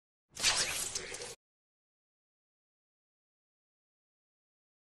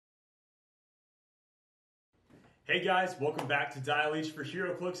Hey guys, welcome back to Dial H for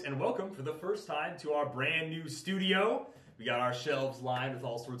Heroclix, and welcome for the first time to our brand new studio. We got our shelves lined with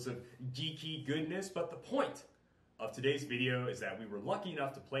all sorts of geeky goodness, but the point of today's video is that we were lucky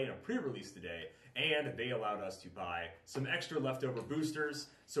enough to play in a pre-release today, and they allowed us to buy some extra leftover boosters,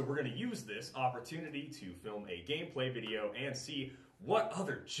 so we're going to use this opportunity to film a gameplay video and see what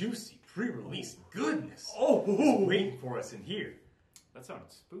other juicy pre-release goodness is waiting for us in here. That sounded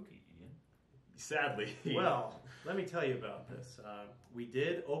spooky, Ian. Sadly. Well, let me tell you about this. We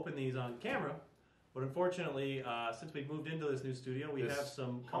did open these on camera, but unfortunately, since we've moved into this new studio, we have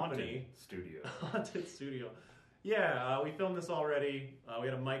some company. Haunted studio. Yeah, we filmed this already. We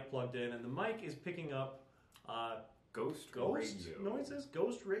had a mic plugged in, and the mic is picking up Ghost radio noises,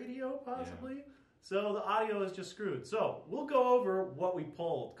 ghost radio, possibly. Yeah. So the audio is just screwed. So we'll go over what we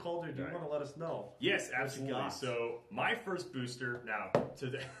pulled. Calder, do you want to let us know? Yes, absolutely. So my first booster, now,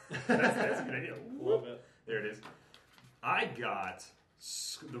 today, that's a good idea. Love it. There it is. I got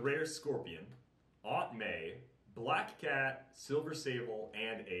the rare Scorpion, Aunt May, Black Cat, Silver Sable,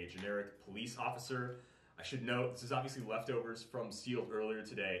 and a generic police officer. I should note, this is obviously leftovers from sealed earlier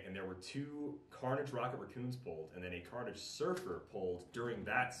today, and there were 2 Carnage Rocket Raccoons pulled, and then a Carnage Surfer pulled during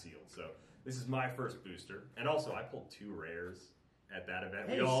that sealed. So this is my first booster. And also, I pulled 2 rares at that event.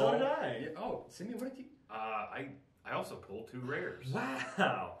 Hey, so did I. Yeah, oh, Simeon, what did you... I also pulled 2 rares.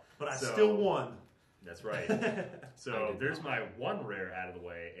 Wow. But I still won. That's right. So there's my 1 rare out of the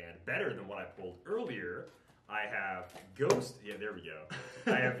way, and better than what I pulled earlier, I have Ghost, yeah, there we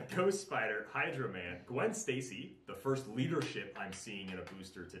go. I have Ghost Spider, Hydro Man, Gwen Stacy, the first leadership I'm seeing in a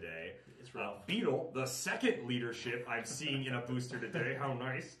booster today. It's rough. Beetle, the second leadership I'm seeing in a booster today. How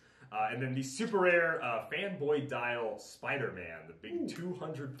nice. And then the super rare Fanboy Dial Spider-Man, the big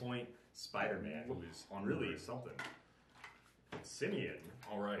 200-point Spider-Man, who is really something. Simeon,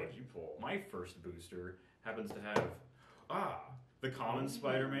 all right. What did you pull? My first booster happens to have the common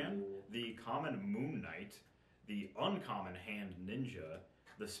Spider-Man, the common Moon Knight, the uncommon Hand Ninja,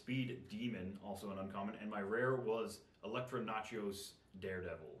 the Speed Demon, also an uncommon, and my rare was Electra Nachos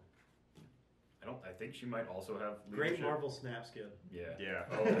Daredevil. I think she might also have leadership. Great Marvel Snap Skin. Yeah. Yeah,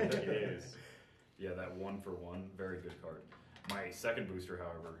 oh, it is. Yeah, that 1-for-1, very good card. My second booster,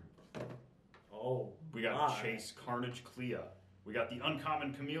 however, we got Chase Carnage Clea. We got the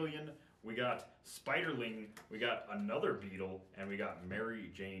uncommon Chameleon. We got Spiderling. We got another Beetle, and we got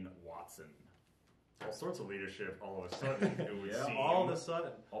Mary Jane Watson. All sorts of leadership all of a sudden. It would seem. All of a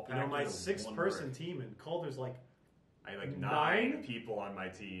sudden. You know, my 6-person team, and Calder's like, I have like 9 people on my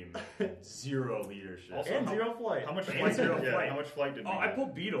team, 0 leadership. Also, and 0 flight. How much and flight? 0 flight. How much flight did we I get?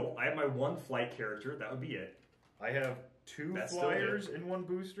 pulled Beetle. I have my 1 flight character. That would be it. I have 2 flyers in 1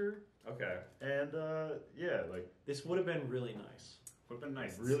 booster. Okay. And, yeah, like... This would have been really nice. Would have been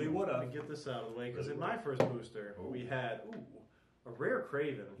nice. Really would have. Let me get this out of the way, because in my first booster, we had a rare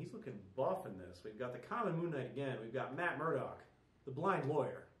Craven, and he's looking buff in this. We've got the common Moon Knight again. We've got Matt Murdock, the Blind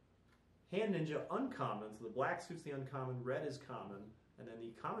Lawyer. Hand Ninja uncommon, so the black suit's the uncommon, red is common, and then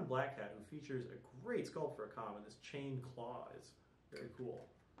the common Black Cat, who features a great sculpt for a common, is Chained Claw. Is very cool.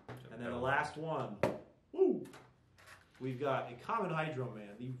 And then the last one, we've got a common Hydro Man,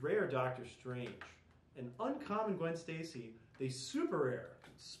 the rare Doctor Strange, an uncommon Gwen Stacy, the super rare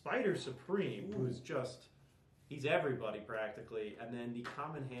Spider Supreme, who's just, he's everybody practically, and then the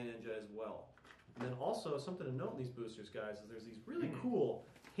common Hand Ninja as well. And then also, something to note in these boosters, guys, is there's these really cool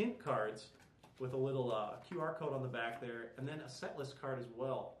hint cards with a little QR code on the back there, and then a set list card as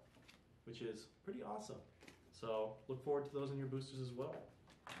well, which is pretty awesome. So look forward to those in your boosters as well.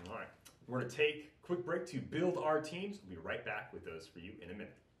 All right. We're going to take a quick break to build our teams. We'll be right back with those for you in a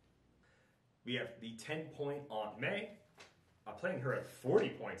minute. We have the 10-point Aunt May. I'm playing her at 40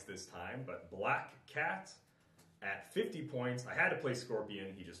 points this time, but Black Cat at 50 points. I had to play Scorpion.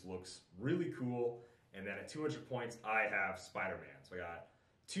 He just looks really cool. And then at 200 points, I have Spider-Man. So I got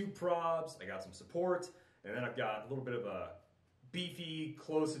 2 probs, I got some support, and then I've got a little bit of a beefy,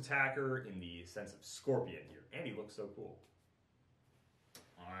 close attacker in the sense of Scorpion here. And he looks so cool.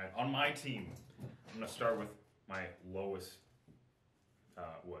 Alright, on my team, I'm going to start with my lowest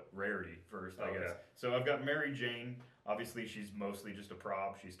rarity first, I guess. So I've got Mary Jane. Obviously, she's mostly just a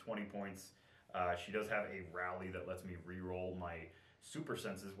prob. She's 20 points. She does have a rally that lets me reroll my super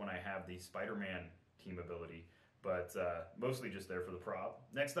senses when I have the Spider-Man team ability, but mostly just there for the prop.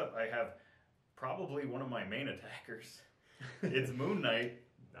 Next up, I have probably one of my main attackers. It's Moon Knight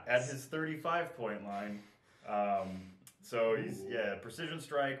at his 35-point line. So he's, Precision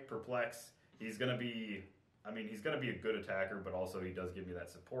Strike, Perplex. He's going to be, he's going to be a good attacker, but also he does give me that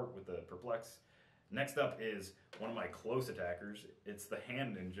support with the Perplex. Next up is one of my close attackers. It's the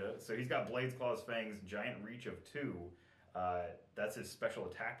Hand Ninja. So he's got Blades, Claws, Fangs, Giant Reach of 2. That's his special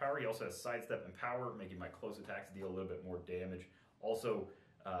attack power. He also has Sidestep and Power, making my close attacks deal a little bit more damage. Also,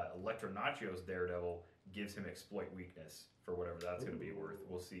 Electronacio's Daredevil gives him Exploit Weakness for whatever that's going to be worth.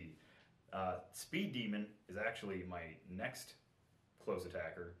 We'll see. Speed Demon is actually my next close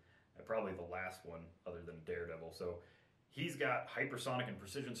attacker, and probably the last one other than Daredevil. So he's got Hypersonic and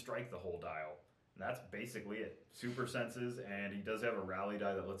Precision Strike the whole dial. And that's basically it. Super senses, and he does have a rally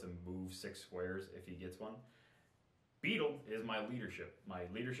die that lets him move 6 squares if he gets one. Beetle is my leadership. My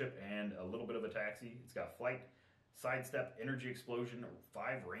leadership and a little bit of a taxi. It's got flight, sidestep, energy explosion,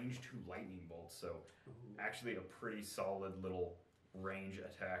 5 range, 2 lightning bolts. So actually a pretty solid little range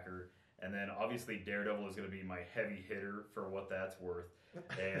attacker. And then obviously Daredevil is going to be my heavy hitter for what that's worth.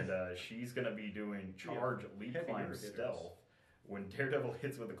 And she's going to be doing charge, lead climb, stealth. When Daredevil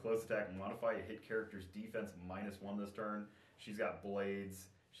hits with a close attack modify, you hit character's defense -1 this turn. She's got blades.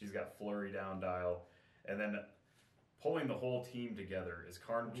 She's got flurry down dial. And then pulling the whole team together is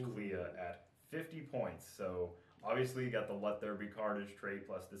Carnage Clea at 50 points. So obviously you got the Let There Be Carnage, trade,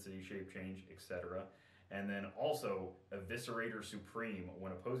 plasticity, shape change, etc. And then also Eviscerator Supreme.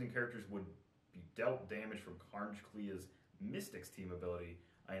 When opposing characters would be dealt damage from Carnage Clea's Mystics team ability,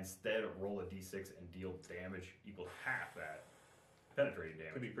 I instead roll a d6 and deal damage equal half that. Penetrating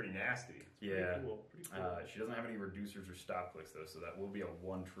damage. Could be pretty nasty. Yeah. Pretty cool. She doesn't have any reducers or stop clicks though, so that will be a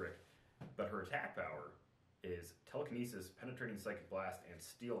 1 trick. But her attack power is Telekinesis, Penetrating Psychic Blast, and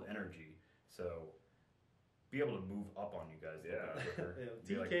Steal Energy. So be able to move up on you guys. With her.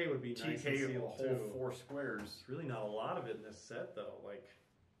 Yeah, TK would be nice and TK a sealed whole too. 4 squares. There's really not a lot of it in this set though. Like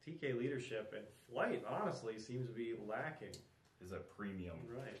TK leadership and flight honestly seems to be lacking. Is a premium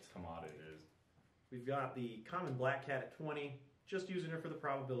commodity. It is. We've got the common Black Cat at 20. Just using her for the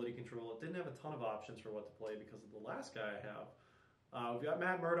probability control. It didn't have a ton of options for what to play because of the last guy I have. We've got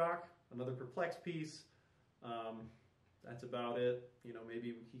Matt Murdock, another perplex piece. That's about it. You know,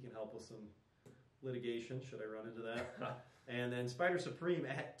 maybe he can help with some litigation, should I run into that. And then Spider Supreme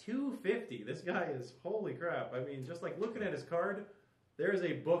at 250. This guy is, holy crap. I mean, just like looking at his card, there is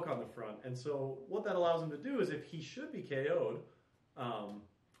a book on the front. And so what that allows him to do is if he should be KO'd,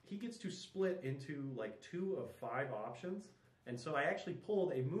 he gets to split into like 2 of 5 options. And so I actually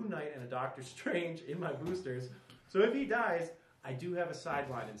pulled a Moon Knight and a Doctor Strange in my boosters. So if he dies, I do have a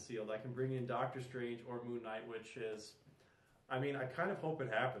sideline in sealed. I can bring in Doctor Strange or Moon Knight, which is, I mean, I kind of hope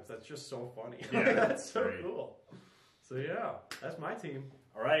it happens. That's just so funny. Yeah, that's so great. cool. So yeah, that's my team.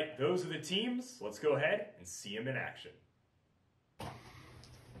 All right, those are the teams. Let's go ahead and see them in action.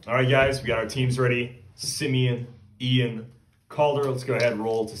 All right, guys, we got our teams ready. Simeon, Ian, Kalder. Let's go ahead and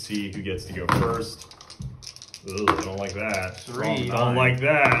roll to see who gets to go first. Ugh, I don't like that. 3. Don't like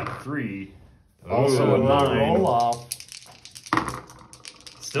that. 3. Also a 9. Roll off.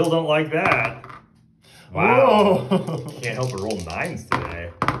 Still don't like that. Wow. Can't help but roll 9s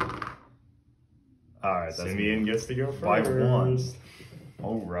today. All right, that's Simeon gets to go first. by 1.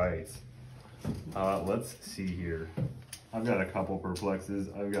 All right. Let's see here. I've got a couple perplexes.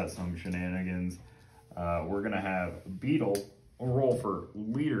 I've got some shenanigans. We're gonna have Beetle roll for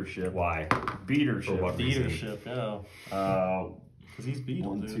leadership. Why? Beatership. For what reason? Leadership, yeah. Because he's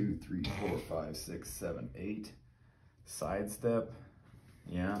Beetle, 1, dude. 2, 3, 4, 5, 6, 7, 8. Sidestep.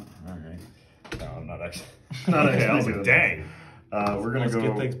 Yeah. All right. No, I'm not actually. Not Okay, I was actually like, doing that. dang. We're gonna Let's go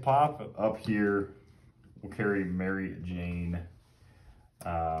get things popping. up here. We'll carry Mary Jane.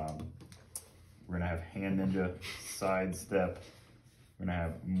 We're gonna have Hand Ninja, Sidestep. We're gonna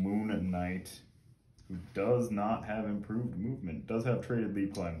have Moon Knight, who does not have improved movement. Does have traded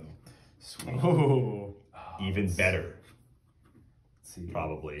lead climb though. Sweet. Oh, Even better, Let's see.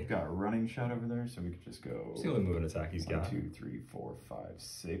 probably. We've got a running shot over there, so we could just go. It's the only movement attack he's 1, got. 2, 3, 4, 5,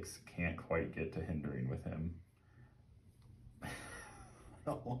 6. Can't quite get to hindering with him. I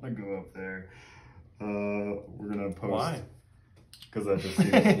don't want to go up there. We're gonna post. why? Because that just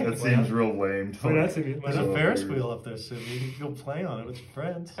seems, that seems real lame. Why not, Simeon? Why There's not? a Ferris wheel up there, Sydney. You can go play on it with your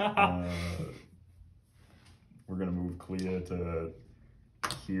friends. We're gonna move Clea to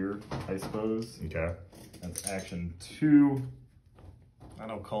here, I suppose. Okay. That's action 2. I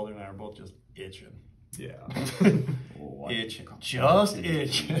know Calder and I are both just itching. Yeah. Itching. Just 2,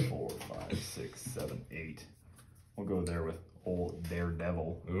 itching. 3, 4, 5, 6, 7, 8. We'll go there with old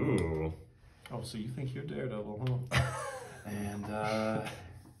Daredevil. Ooh. Oh, so you think you're Daredevil, huh? And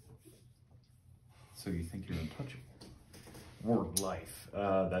so you think you're untouchable. Word life.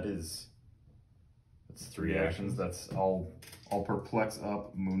 That's 3 actions. That's I'll perplex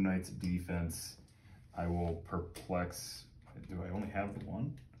up Moon Knight's defense. I will perplex. Do I only have the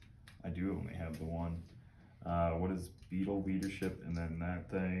 1? I do only have the one. What is Beetle leadership and then that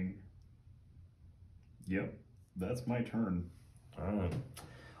thing? Yep, that's my turn.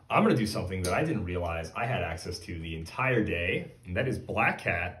 I'm going to do something that I didn't realize I had access to the entire day, and that is Black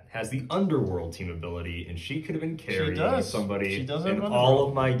Cat has the Underworld team ability, and she could have been carrying somebody in all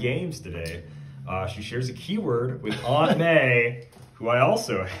of my games today. She shares a keyword with Aunt May, who I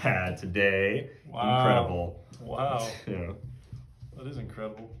also had today. Wow. Incredible. Wow. Yeah. That is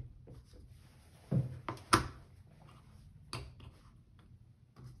incredible.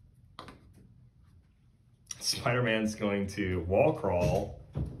 Spider-Man's going to wall crawl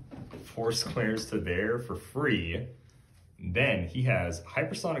 4 squares to there for free. Then he has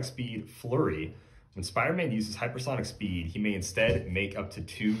hypersonic speed flurry. When Spider-Man uses hypersonic speed, he may instead make up to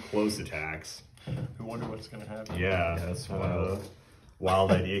 2 close attacks. I wonder what's going to happen. Yeah, that's wild.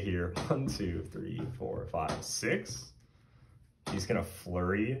 Wild idea here. 1, 2, 3, 4, 5, 6. He's gonna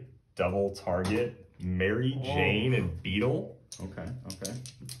flurry, double target Mary Jane and Beetle. Okay, okay.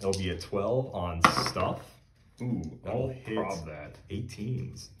 It'll be a 12 on stuff. Ooh, That'll I'll hit prob that.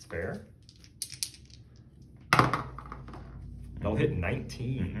 18s. It's fair. That'll hit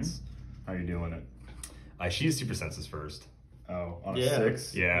 19s. How you doing it? She has super senses first. Oh, on a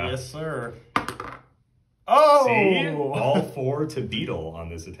 6? Yeah. Yes, sir. Oh! See? All 4 to Beetle on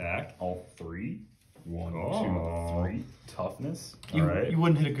this attack. All 3? 1, Oh. 2, 3. Toughness. All right. You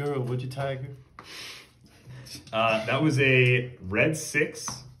wouldn't hit a girl, would you, Tiger? That was a red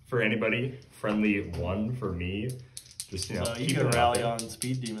 6 for anybody. Friendly 1 for me. Just, you know, So you keep can it rally up. on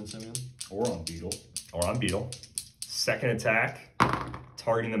Speed Demon, Simeon. Or on Beetle. Or on Beetle. Second attack,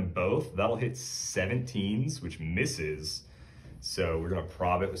 targeting them both. That'll hit 17s, which misses. So we're gonna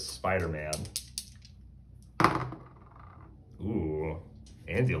prob it with Spider-Man. Ooh,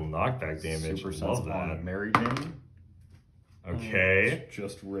 and deal knockback damage. Super Love sense on that. Mary Jane. Okay.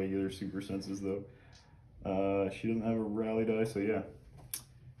 Just regular super senses though. She doesn't have a rally die, so yeah.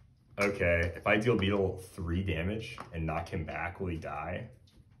 Okay, if I deal Beetle 3 damage and knock him back, will he die?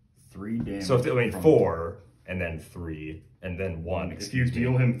 3 damage. So if 4 and then 3 and then 1. If you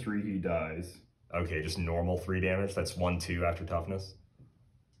deal him 3, he dies. Okay, just normal 3 damage. That's 1, 2 after toughness.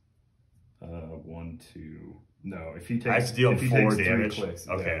 1, 2. No, if he takes. I have to deal him 4 damage. Clicks,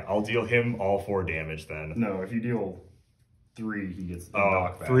 Okay, yeah. I'll deal him all 4 damage then. No, if you deal 3, he gets the Oh,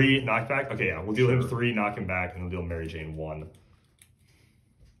 knockback. 3 knockback? Okay, yeah, we'll deal him Sure. 3, knock him back, and we'll deal Mary Jane 1.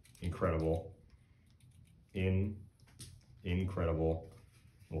 Incredible. Incredible.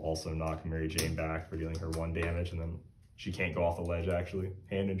 We'll also knock Mary Jane back for dealing her 1 damage, and then she can't go off the ledge, actually.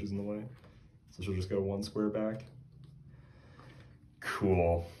 Hand ninja's in the way. So she'll just go 1 square back.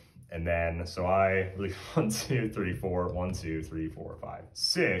 Cool. And then, so I really 1, 2, 3, 4, 1, 2, 3, 4, 5,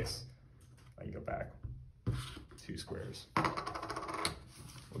 6. I can go back 2 squares.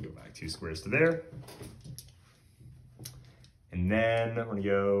 We'll go back 2 squares to there. And then we're gonna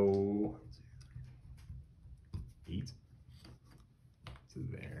go 8 to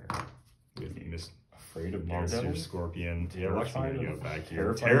there. With Miss Afraid of Monster Daredevil? Scorpion. Yeah, watch me Terrified go of- back here.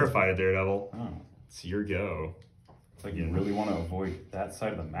 terrified Terrified of Daredevil. Oh. It's your go. It's like you really want to avoid that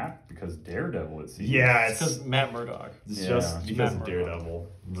side of the map because Daredevil, it seems. Yeah, It's because Matt Murdock. It's Yeah. just because of Matt Murdock.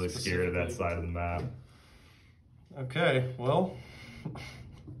 Daredevil. I'm really scared of that side of the map. Okay, well,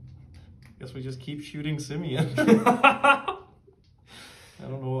 guess we just keep shooting Simeon. I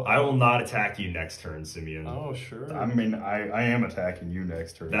don't know. I will not attack you next turn, Simeon. Oh, sure. I mean, I am attacking you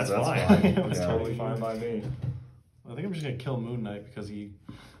next turn. That's so fine. That's Yeah. totally fine by me. I think I'm just gonna kill Moon Knight because he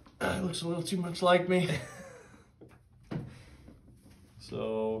looks a little too much like me.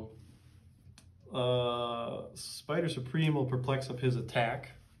 So, Spider Supreme will perplex up his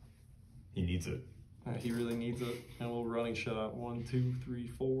attack. He needs it. He really needs it. And we'll running shot 1, 2, 3,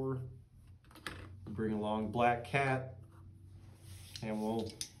 4. Bring along Black Cat. And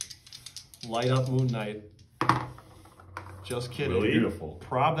we'll light up Moon Knight. Just kidding. Really? Beautiful.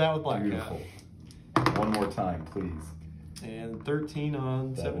 Prob that with Black Beautiful. Cat. One more time, please. And 13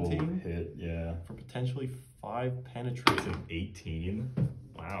 on That will 17 hit, yeah. for potentially 5 It's penetration. an 18.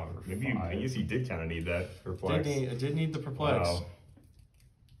 Wow. Maybe I 5. guess you did kind of need that perplex. I did need the perplex. Wow.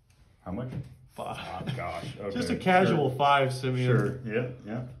 How much? 5. Oh, gosh. Okay. Just a casual 5, Simeon. Sure. Yeah,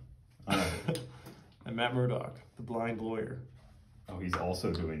 yeah. All right. And Matt Murdock, the blind lawyer. Oh, he's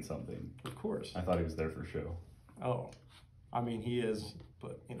also doing something. Of course. I thought he was there for show. Oh. I mean, he is,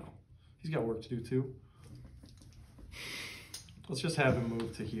 but, you know, he's got work to do, too. Let's just have him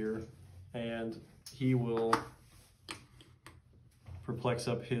move to here, and he will perplex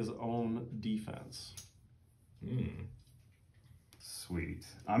up his own defense. Sweet.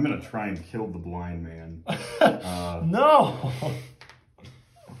 I'm going to try and kill the blind man. No!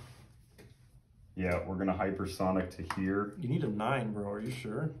 Yeah, we're gonna hypersonic to here. You need a 9, bro. Are you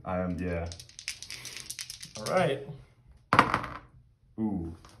sure? I am, yeah. All right.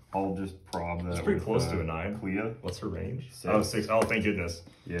 Ooh, I'll just prob that. It's pretty with, close to a 9. Clea. What's her range? 6. Oh, 6. Oh, thank goodness.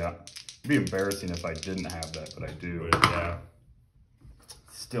 Yeah. It'd be embarrassing if I didn't have that, but I do. Yeah.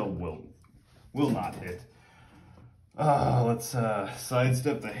 Still will not hit. Let's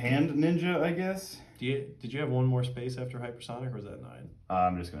sidestep the hand ninja, I guess. Did you have one more space after hypersonic, or was that 9?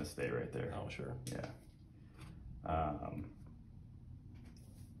 I'm just gonna stay right there. Oh, sure. Yeah.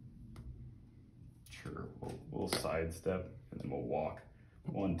 Sure. We'll sidestep and then we'll walk.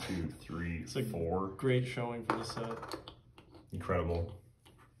 1, 2, 3, It's a 4. great showing for the set. Incredible.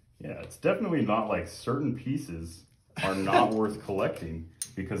 Yeah, it's definitely not like certain pieces are not worth collecting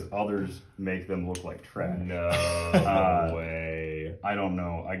because others make them look like trash. No way. I don't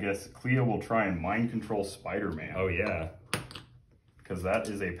know. I guess Clea will try and mind control Spider-Man. Oh, yeah. Because that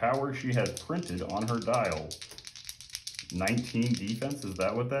is a power she has printed on her dial. 19 defense, is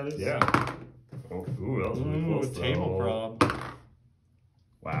that what that is? Yeah. Oh, ooh, that was really Ooh, close, table though. prob.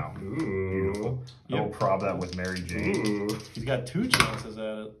 Wow. Ooh. Beautiful. Yep. I'll prob that with Mary Jane. Ooh. He's got 2 chances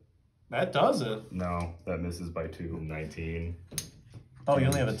at it. That does it. No, that misses by 2. 19. Oh, you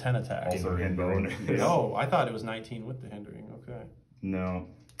only have a 10 attack. Also hindering. Oh, I thought it was 19 with the hindering. Okay. No.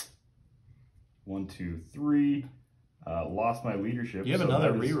 1, 2, 3. Lost my leadership. You have so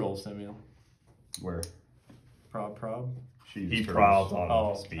another that is- reroll, Simeon. Where? Prob. She He used hers. probed on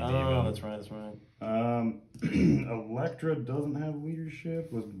Oh, Speed oh, Demon. that's right. Electra doesn't have leadership.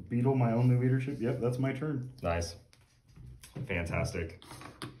 Was Beetle my only leadership? Yep, that's my turn. Nice. Fantastic.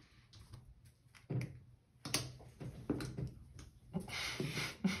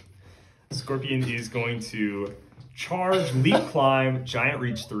 Scorpion is going to charge, leap, climb, giant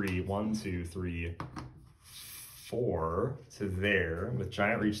reach 3. 1, 2, 3, 4 to there. With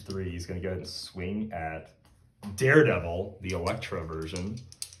giant reach 3, he's going to go ahead and swing at Daredevil, the Electra version.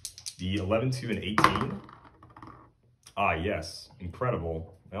 The 11, 2, and 18. Ah, yes.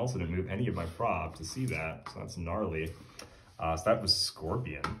 Incredible. I also didn't move any of my prop to see that, so that's gnarly. So that was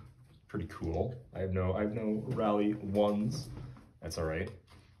Scorpion. Pretty cool. I have no rally 1s. That's all right.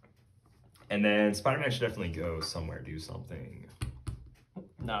 And then Spider-Man should definitely go somewhere, do something.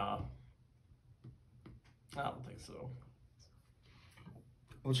 Nah. I don't think so.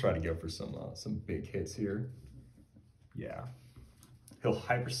 We'll try to go for some big hits here. Yeah. He'll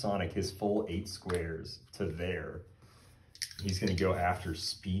hypersonic his full 8 squares to there. He's going to go after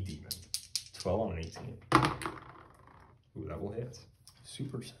Speed Demon. 12 on an 18. Ooh, that will hit.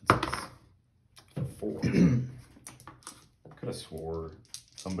 Super senses. 4. Could have swore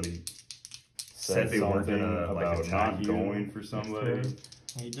somebody said they weren't something gonna, like, about attack not you. going for somebody.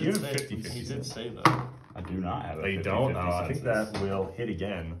 He You did have say 50-50 he did sense. say that. I do not have a They 50-50 don't. I think census. that will hit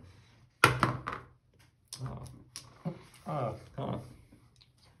again. Oh, Huh.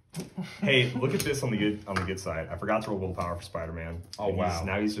 Hey, look at this on the good side. I forgot to roll willpower for Spider-Man. Oh, And wow.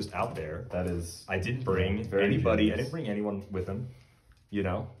 Now he's just out there. That is I didn't bring very anybody. generous. I didn't bring anyone with him. You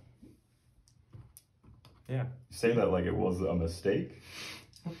know. Yeah. You say that like it was a mistake.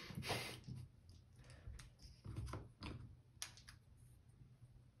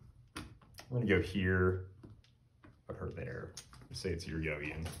 I'm gonna go here. Put her there. Say it's your go,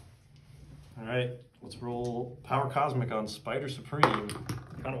 Ian. all right. Let's roll Power Cosmic on Spider Supreme.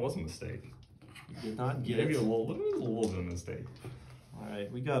 Kind of was a mistake. Did not get Maybe it. a little bit of a mistake. All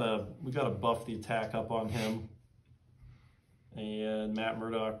right, we gotta buff the attack up on him, and Matt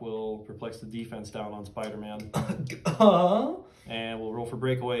Murdock will perplex the defense down on Spider-Man, and we'll roll for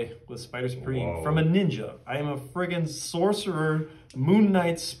breakaway with Spider Supreme Whoa. from a ninja. I am a friggin' sorcerer, Moon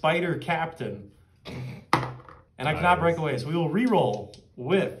Knight Spider Captain, and I cannot break away. So we will re-roll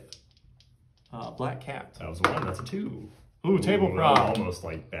with Black Cat. That was 1. That's a 2. Ooh, table that was prop. almost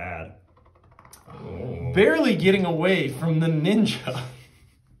like bad. Oh. Barely getting away from the ninja.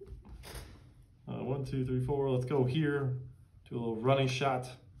 1, 2, 3, 4. Let's go here. Do a little running shot.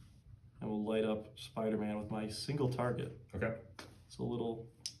 And we'll light up Spider-Man with my single target. Okay. It's a little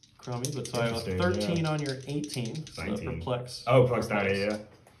crummy, but so I have a Interesting, 13 on your 18. So 19. perplex. Oh, Plex down, yeah.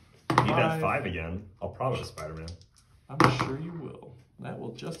 Need that 5. 5 again. I'll probably Spider-Man. I'm sure you will. That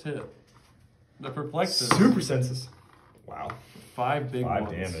will just hit. The perplex is Super senses. Wow. 5 big 5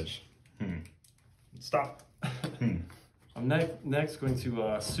 ones. damage. Stop. I'm next going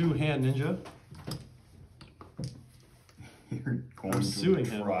to sue Hand Ninja. You're going I'm to suing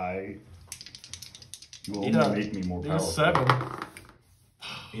him. try. You will He only does. make me more There's powerful. 7.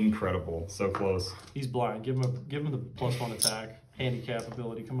 Incredible. So close. He's blind. Give him the +1 attack. Handicap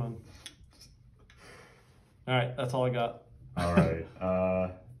ability. Come on. All right, that's all I got. All right.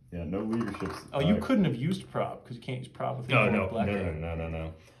 Yeah, no leaderships. Oh, you couldn't have used prop because you can't use prop with No. Black Cat.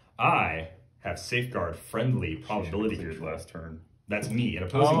 No. I have safeguard friendly probability Cleared control. last turn. That's me, an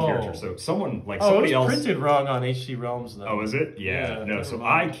opposing Oh. character. So someone like Oh, it somebody was else. printed wrong on HC Realms though. Oh, is it? Yeah. No, never so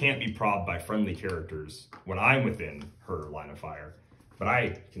mind. I can't be probbed by friendly characters when I'm within her line of fire, but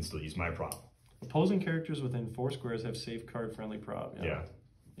I can still use my prob. Opposing characters within 4 squares have safeguard friendly prop. Yeah.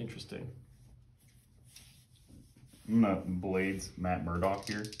 Interesting. I'm gonna Blades Matt Murdock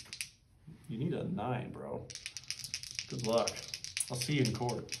here. You need a 9, bro. Good luck. I'll see you in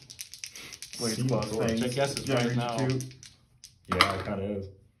court. Blades See plus Lord. things. Which I guess is right Generate now. 2. Yeah, it kind of is.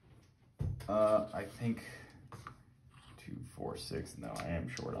 I think 2, 4, 6. No, I am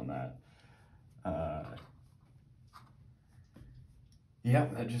short on that. Yeah,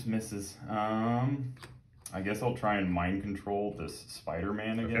 that just misses. I guess I'll try and mind control this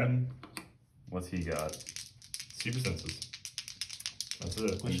Spider-Man again. What's he got? Super senses. That's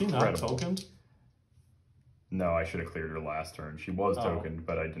it. Was she not Incredible. tokened? No, I should have cleared her last turn. She was Oh. tokened,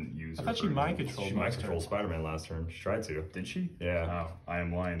 but I didn't use I her. thought she for- mind controlled. She might control Spider-Man last turn. She tried to. Did she? Yeah. Oh, I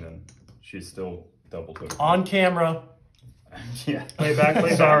am lying then. She's still double tokened. On camera. Yeah. Play back,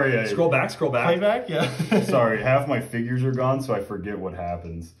 play Sorry, back. Scroll back. Playback, yeah. Sorry, half my figures are gone, so I forget what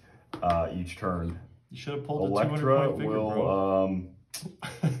happens each turn. You should have pulled the Electra 200-point figure, bro. will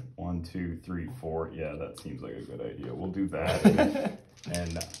 1, 2, 3, 4. Yeah, that seems like a good idea. We'll do that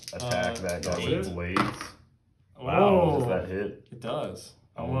and attack that guy eight. with blades. Wow. Does that hit? It does.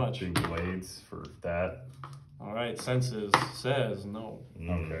 How Oh, much? 2 blades for that. All right, Senses says no.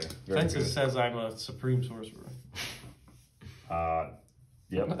 Okay. Very Senses good. says I'm a supreme sorcerer.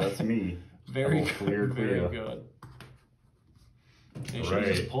 Yep, that's me. Very I will clear, good. Very clear. good. You should Right.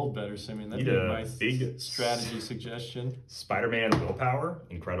 have just pulled better, Simeon. That'd Need be a my big strategy suggestion. Spider-Man willpower,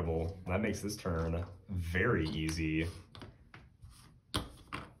 incredible. That makes this turn very easy.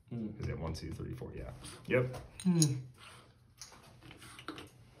 Is it 1, 2, 3, 4? Yeah. Yep.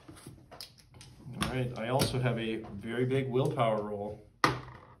 All right. I also have a very big willpower roll.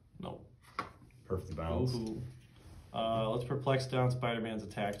 No. Perfectly balanced. Ooh. Let's perplex down Spider-Man's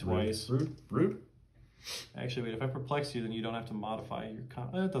attack twice. Rude. Actually, wait. If I perplex you, then you don't have to modify your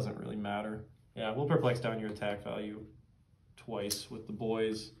it doesn't really matter. Yeah, we'll perplex down your attack value twice with the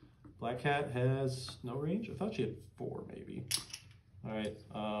boys. Black Cat has no range. I thought she had 4, maybe. All right.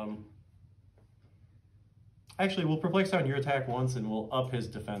 Actually, we'll perplex down your attack once, and we'll up his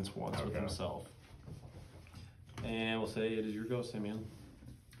defense once with Okay. himself. And we'll say it is your go, Simeon.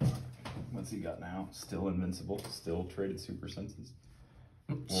 What's he got now? Still invincible. Still traded super senses.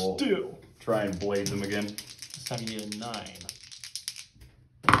 We'll Still. try and blade them again. This time you need a 9.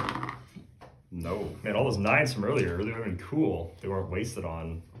 No. Man, all those 9s from earlier, they would have been cool. They weren't wasted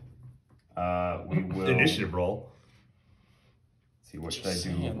on We will the initiative roll. see what should Just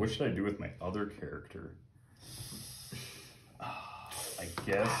I do? saying. What should I do with my other character? I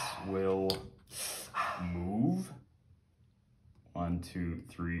guess we'll move 1, 2,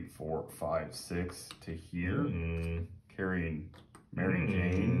 3, 4, 5, 6 to here, carrying Mary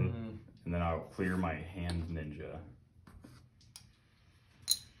Jane, and then I'll clear my hand ninja.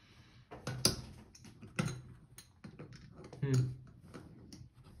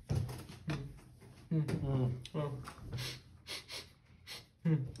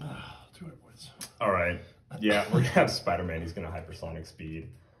 Two words. All right. Yeah, we're going to have Spider-Man. He's going to hypersonic speed.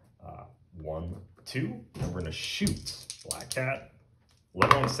 1, 2. And we're going to shoot Black Cat.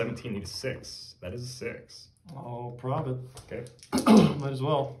 11 on 17 needs 6. That is a 6. Oh, prob it. Okay. Might as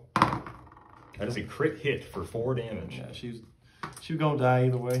well. That is a crit hit for 4 damage. Yeah, she was gonna die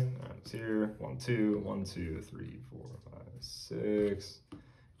either way. All right, it's here. 1, 2, 1, 2, 3, 4, 5, 6.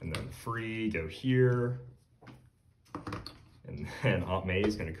 And then free, go here. And then Aunt May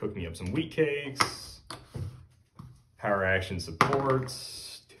is going to cook me up some wheat cakes. Power action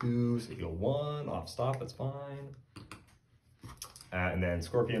supports 2, so you go 1 off stop. That's fine. And then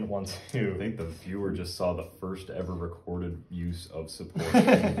Scorpion 1, 2. I think the viewer just saw the first ever recorded use of support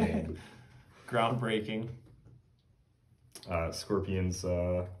in the game. Groundbreaking. Scorpions.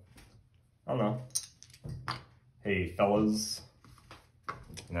 I don't know. Hey, fellas.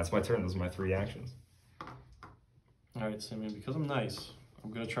 And that's my turn. Those are my 3 actions. All right, Simeon, because I'm nice,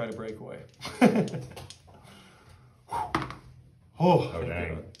 I'm gonna try to break away. Oh, thank dang.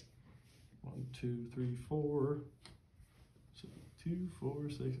 God. 1, 2, 3, 4. So 2, 4,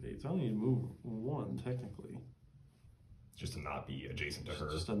 6, 8. So I only need to move 1 technically. Just to not be adjacent to her.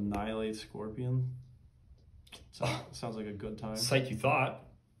 Just annihilate Scorpion. Sounds like a good time. Psych, you thought.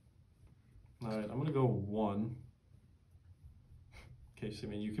 All right, I'm gonna go 1. Okay,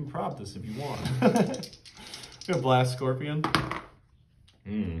 Simeon, you can prop this if you want. I'm gonna blast Scorpion.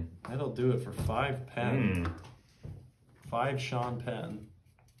 That'll do it for 5 Penn. 5 Sean Penn.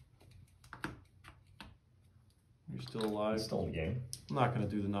 You're still alive. Still in the game. I'm not going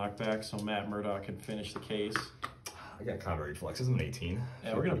to do the knockback so Matt Murdock can finish the case. I got combat reflexes. I'm an 18.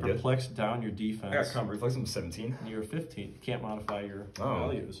 Yeah, we're going to perplex down your defense. I got combat reflexes. I'm 17. You're 15. You can't modify your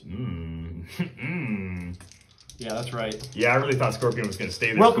values. Yeah, that's right. Yeah, I really thought Scorpion was going to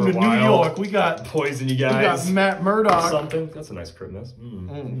stay there. Welcome for a to while. New York. We got poison you guys. We got Matt Murdock. Something. That's a nice crit miss.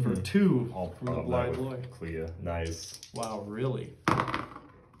 For 2 I'll from the blind boy. Clea. Nice. Wow, really?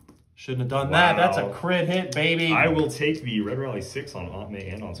 Shouldn't have done that. That's a crit hit, baby. I will take the Red Rally 6 on Aunt May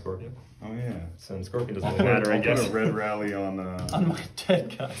and on Scorpion. Oh yeah. Since Scorpion doesn't really matter, I I'll guess. put a red rally on on my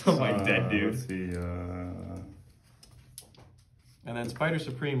dead guy. On my dead dude. Let's see. And then Spider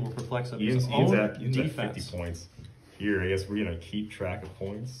Supreme will perplex up Ian's his own at defense. 50 points. Here, I guess we're going to keep track of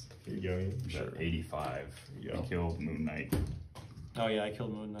points. Here you go, Ian. Sure. 85. There you go. He killed Moon Knight. Oh yeah, I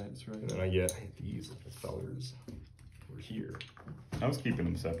killed Moon Knight. That's right. And then I get these fellers. We're here. I was keeping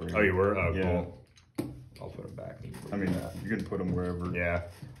them separate. Oh, you were? Oh, yeah. cool. I'll put them back. I mean, you can put them wherever. Yeah.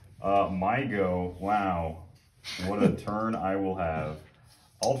 My go. Wow. What a turn I will have.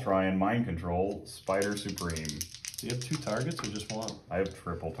 I'll try and mind control Spider Supreme. Do you have 2 targets or just 1? I have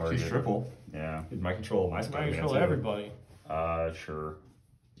triple target. She's triple. Yeah. My control, my I Spider-Man. control too. everybody. Sure.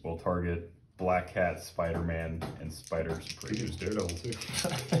 We'll target Black Cat, Spider-Man, and Spider Supreme. Use Daredevil too.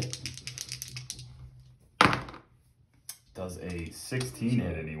 Does a 16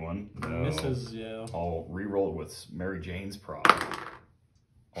 hit anyone? No. Misses, yeah. I'll re-roll it with Mary Jane's prop.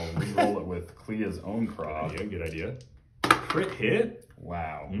 I'll re-roll it with Clea's own prop. Yeah, good idea. Crit hit?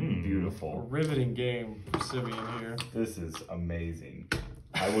 Wow, A beautiful. riveting game for Simeon here. This is amazing.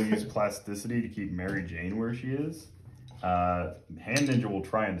 I will use plasticity to keep Mary Jane where she is. Hand Ninja will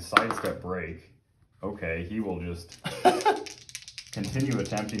try and sidestep break. Okay, he will just continue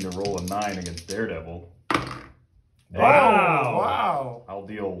attempting to roll a 9 against Daredevil. Wow! Wow! I'll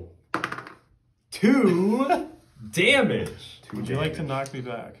deal 2 damage. 2 Would you like to knock me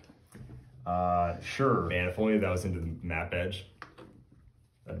back? Sure. Man, if only that was into the map edge.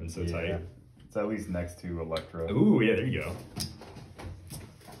 That'd been so tight. It's at least next to Electra. Ooh, yeah, there you go.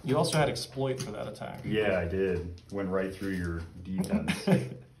 You also had exploit for that attack. Yeah, I did. Went right through your defense.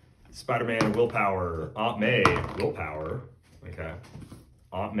 Spider-Man, willpower. Aunt May, willpower. Okay.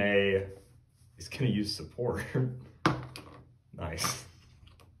 Aunt May is going to use support. Nice.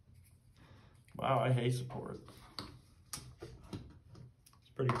 Wow, I hate support. It's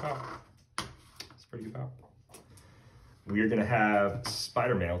pretty good power. It's pretty good power. We are going to have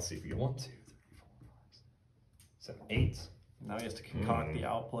Spider-Man. Let's see if we get 1, 2, 3, 4, 5, 6, 7, 8. Now he has to concoct the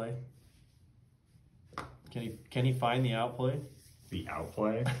outplay. Can he find the outplay? The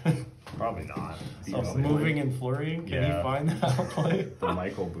outplay? Probably not. The Of outplay. moving and flurrying? Can he find the outplay? The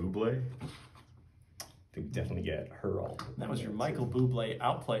Michael Bublé. I think we definitely get her all. That was your Michael Bublé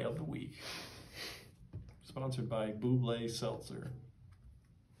outplay of the week. Sponsored by Bublé Seltzer.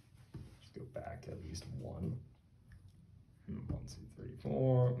 Let's go back at least 1. 1, 2, 3,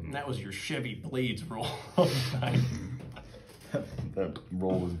 4. And that was your Chevy Blades roll. That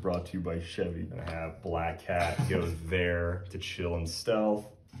roll was brought to you by Chevy. Gonna have Black Cat go there to chill in stealth.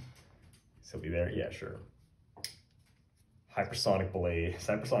 So he'll be there. Yeah, sure. Hypersonic Blade,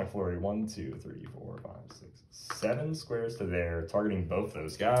 Hypersonic Flurry. 1, 2, 3, 4, 5, 6, 7 squares to there, targeting both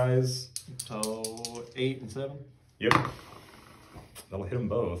those guys. So 8 and 7. Yep. That'll hit them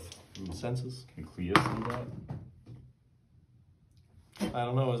both. Senses. Can Clea see that? I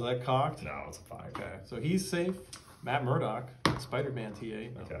don't know. Is that cocked? No, it's a 5. Okay, so he's safe. Matt Murdock, Spider-Man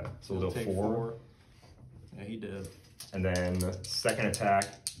TA. Okay, so He'll we'll take do 4. Yeah, he did. And then second attack,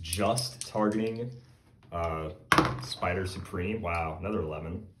 just targeting Spider Supreme. Wow, another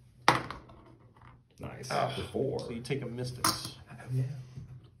 11. Nice. For 4. So you take a Mystics. Oh, yeah.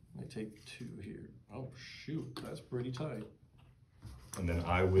 I take 2 here. Oh, shoot. That's pretty tight. And then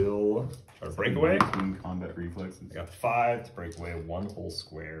I will try to break away. 19 combat reflexes. I got the 5 to break away 1 whole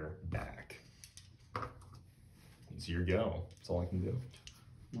square back. It's your go. That's all I can do.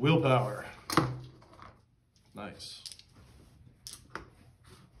 Willpower. Nice.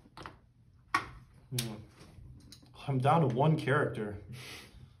 I'm down to 1 character.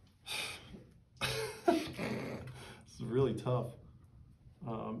 This is really tough.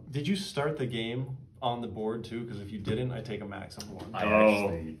 Did you start the game on the board too? Because if you didn't, I take a max of 1. I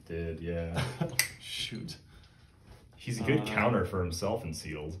actually did, yeah. Shoot. He's a good counter for himself in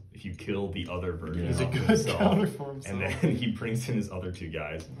Sealed. If you kill the other version He's a of good himself, counter for himself. and then he brings in his other 2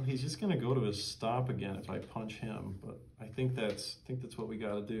 guys. Well, he's just gonna go to his stop again if I punch him, but I think that's what we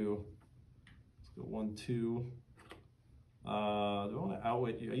gotta do. Let's go 1, 2. Do I want to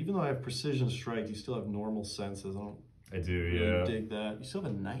outwit you? Even though I have precision strike, you still have normal senses. I do, really yeah. dig that. You still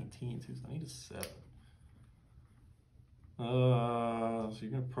have a 19 too, so I need a 7. So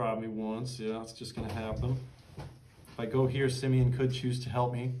you're gonna prob me once. Yeah, that's just gonna happen. If I go here, Simeon could choose to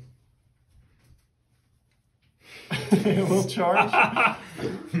help me. We'll charge.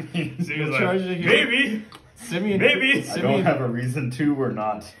 We'll charge it here. Maybe. Simeon. Maybe. I don't have a reason to or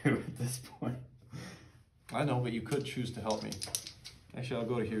not to at this point. I know, but you could choose to help me. Actually, I'll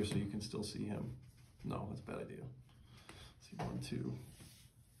go to here so you can still see him. No, that's a bad idea. Let's see, 1, 2.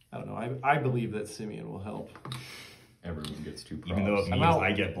 I don't know. I believe that Simeon will help. Everyone gets 2 props. Even though it means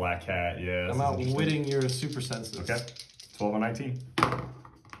I get Black Cat, yeah. I'm outwitting your super senses. Okay. 12 on 19.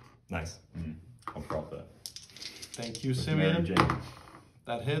 Nice. I'll prop that. Thank you, Mary Simeon. Jane.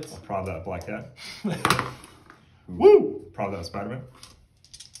 That hits. Prob that Black Cat. Woo! Prob that Spider-Man.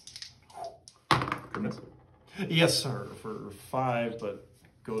 Goodness. Yes, sir, for 5, but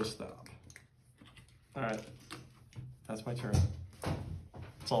go stop. All right. That's my turn.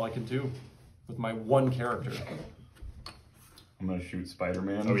 That's all I can do with my one character. I'm going to shoot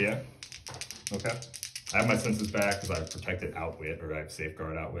Spider-Man. Oh, yeah? Okay. I have my senses back because I have protected outwit, or I have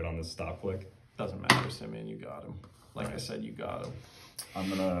safeguard outwit on this stop click. Doesn't matter, Simeon. You got him. Like I said, you got him. I'm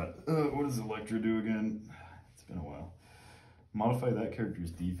going to... what does Electra do again? It's been a while. Modify that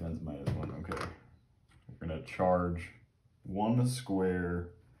character's defense -1. Okay. We're going to charge 1 square.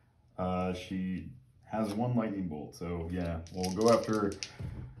 She has 1 lightning bolt, so yeah. We'll go after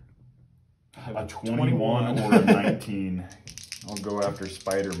a 21 or a 19. I'll go after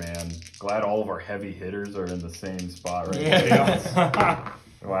Spider-Man. Glad all of our heavy hitters are in the same spot right now.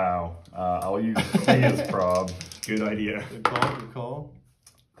 Wow. I'll use C as prob. Good idea. Good call, good call.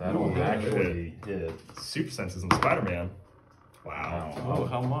 That'll actually hit. Super senses on Spider-Man. Wow. Oh,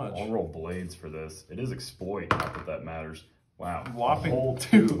 how much? I'll roll blades for this. It is exploit, not that that matters. Wow. Whopping Whole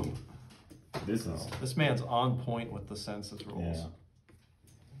 2. This is... This man's on point with the senses rolls. Yeah.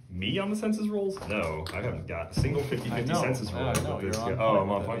 Me on the census rolls? No, I haven't got a single 50-50 census roll. I know, with this you're on guy. point Oh, I'm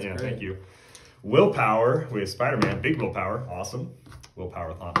on with point. it. Yeah, That's thank great. you. Willpower with Spider-Man. Big willpower. Awesome. Willpower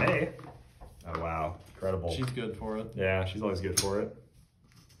with Aunt May. Oh, wow. Incredible. She's good for it. Yeah, she's always good for it.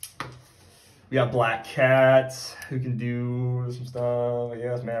 We got Black Cat, who can do some stuff. I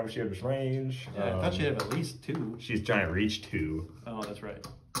guess, man, but she has range. Yeah, I thought she'd have at least 2. She's Giant Reach 2. Oh, that's right.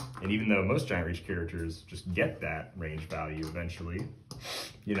 And even though most Giant Reach characters just get that range value eventually,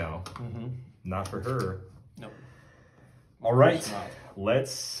 you know, not for her. No. All right, not.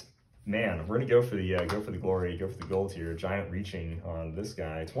 let's, man, we're gonna go for the glory, go for the gold here. Giant reaching on this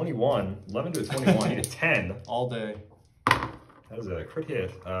guy. 21, 11 to a 21, need a 10. All day. That was a crit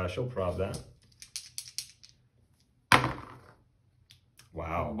hit. She'll prob that.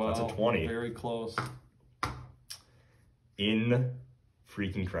 Wow, that's a 20. Very close.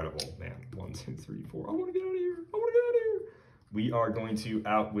 Freaking incredible, man. 1, 2, 3, 4. I want to get out of here. I want to get out of here. We are going to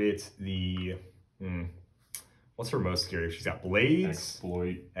outwit the. What's her most scary? She's got blades.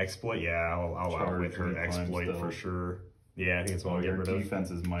 Exploit. Yeah, I'll outwit her exploit for sure. Yeah, I think it's what I'll get rid of. Defense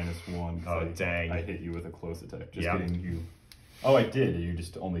is -1. Oh, dang. I hit you with a close attack. Just Yep. kidding. You. Oh, I did. You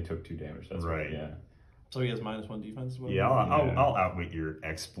just only took 2 damage. That's Right. Yeah. So he has -1 defense as well? Yeah, I'll outwit your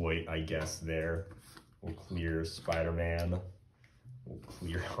exploit, I guess, there. We'll clear Spider-Man. We'll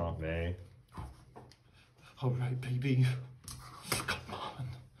clear Aunt May. All right, baby. Come on.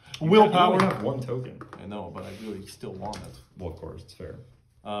 You Willpower. only have 1 token. I know, but I really still want it. Well, of course, it's fair.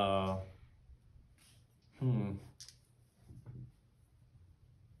 Well,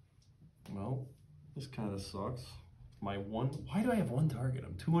 this kind of sucks. My one. Why do I have 1 target?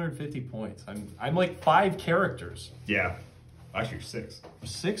 I'm 250 points. I'm like 5 characters. Yeah. Actually, you're 6.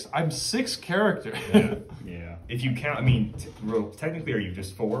 6. I'm 6 characters. Yeah. Yeah. If you count, I mean, technically, are you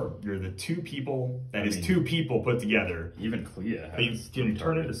just 4? You're the 2 people. That is 2 people put together. Even Clea But you has can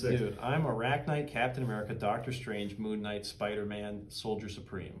turn into 6. Dude, I'm Arachnite, Captain America, Doctor Strange, Moon Knight, Spider-Man, Soldier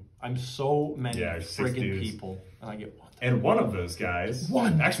Supreme. I'm so many six friggin' dudes. people, and I get 1. And one of those guys,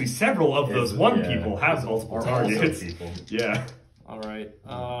 Actually, several of those people have multiple Are targets. also people. Yeah. All right.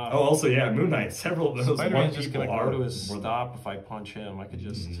 Also, yeah, Moon Knight. Several of those Spider-Man's just people gonna are. go to his stop if I punch him. I could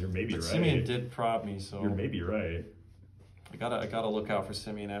just. You're maybe but right. Simeon did prob me, so You're maybe right. I gotta look out for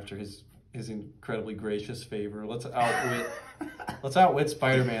Simeon after his incredibly gracious favor. Let's outwit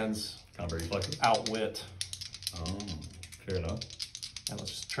Spider-Man's Combat reflexes. outwit, Oh. Fair enough. and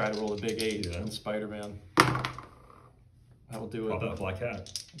let's just try to roll a big 8 Yeah. on Spider-Man. That'll do it. Pop that Black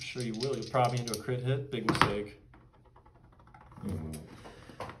Cat. I'm sure you will. You'll probably into a crit hit. Big mistake.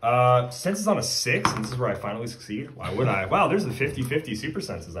 Sense is on a 6, and this is where I finally succeed. Why would I? Wow, there's the 50-50 super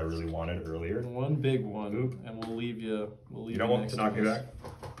senses I really wanted earlier. One big one, and we'll leave you. You don't want to knock me back?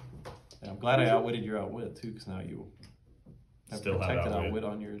 Yeah, I'm glad I outwitted your outwit too, because now you have Still have protected outwit.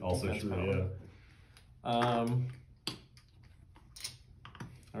 on your Also defense true, power. yeah.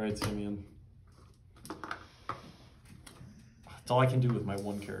 All right, Simeon. That's all I can do with my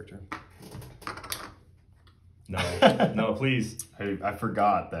one character. No, no, please. I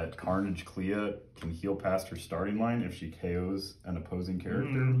forgot that Carnage Clea can heal past her starting line if she KOs an opposing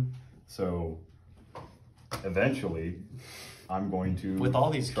character. So eventually, I'm going to With all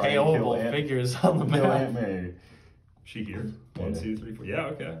these try and kill KOable figures on the kill map. Aunt May. She here. 1, 2, 3, 4. Yeah,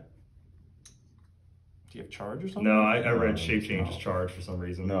 okay. Do you have charge or something? No, I read shape change as charge for some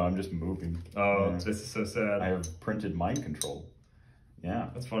reason. No, I'm just moving. Oh, this is so sad. I have printed mind control. Yeah.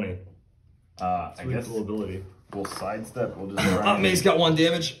 That's funny. I Really guess cool ability. we'll sidestep. We'll just go around Aunt May's got 1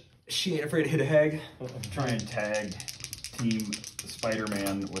 damage. She ain't afraid to hit a hag. try and tag Team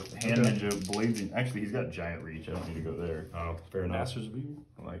Spider-Man with Hand Ninja Blazing. Actually, he's got giant reach. I don't need to go there. Oh, fair enough. Master's View.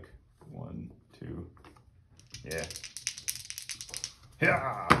 Like 1, 2. Yeah.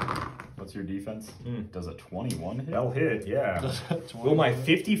 What's your defense? Does a 21 hit? That'll hit, yeah. 20. Will my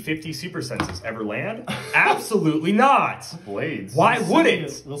 50-50 super senses ever land? Absolutely not. Blades. Why would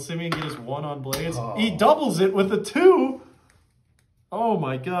it? Will Simeon get his 1 on Blades? Oh. He doubles it with a 2. Oh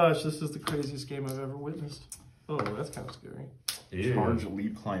my gosh, this is the craziest game I've ever witnessed. Oh, that's kind of scary. Ew. Charge,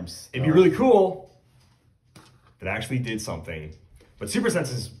 leap, climb, stealth. It'd be really cool if it actually did something. But Super Sense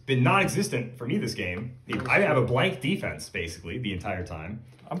has been non-existent for me this game. I have a blank defense, basically, the entire time.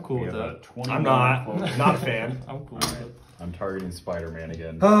 I'm cool We with have a that. 21 I'm not. close. Not a fan. I'm cool with it. I'm targeting Spider-Man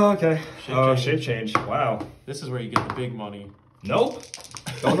again. Oh, okay. Shape Shape change. Wow. This is where you get the big money. Nope.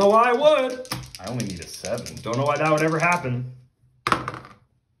 Don't know why I would. I only need a 7. Don't know why that would ever happen.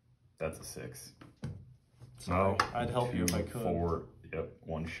 That's a 6. No. I'd help you if I could. 4. Yep,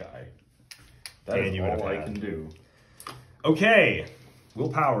 1 shy. That And is you would have all I had. can do. Okay.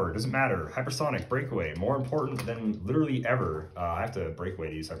 Willpower, doesn't matter. Hypersonic, breakaway, more important than literally ever. I have to breakaway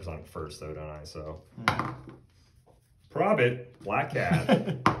to use hypersonic first, though, don't I? So, Probit, Black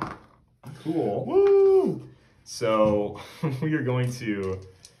Cat, cool. Woo! So we are going to,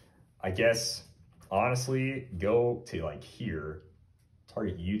 I guess, honestly, go to like here,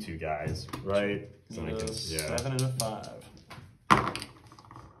 target you two guys, right? So I can, 7 and a 5.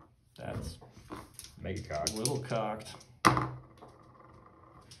 That's mega cock. a little cocked.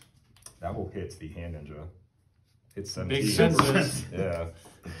 That will hit the hand ninja. It's 17. Big senses. Yeah.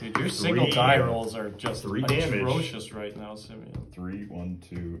 Dude, your single 3 die rolls are just 3 damage. atrocious right now, Simeon. 3, 1,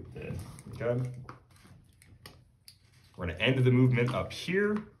 2, dead. Okay. We're going to end the movement up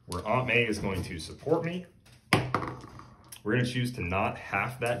here, where Aunt May is going to support me. We're going to choose to not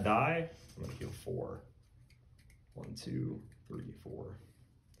half that die. I'm going to heal 4. 1, 2, 3, 4.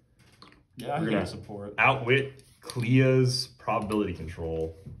 Yeah, I We're can gonna support. Outwit Clea's probability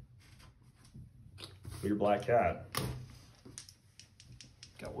control. Clear Black Cat.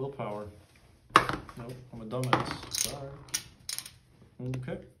 Got willpower. Nope, I'm a dumbass. Sorry.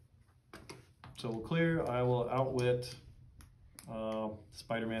 Okay. So we'll clear. I will outwit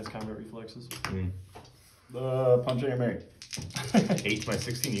Spider-Man's combat reflexes. Punch Aunt May. 8 to my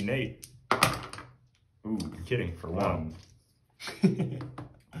 16, you Nate. Ooh, You're kidding. for 1.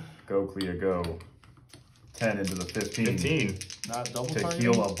 Go, Clea, go. 10 into the 15. 15. Not double To target?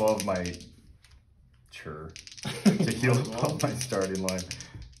 heal above my... Sure. To heal above my starting line.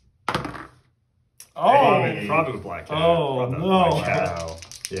 Oh! Hey, Probit with Black Cat. Oh, Probit with no. Black Cat. Wow.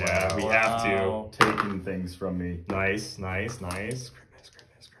 Yeah, Wow. we have to. Wow. Taking things from me. Nice, nice, nice.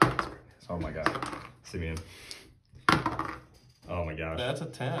 Oh my god. Simeon. Oh my gosh. That's a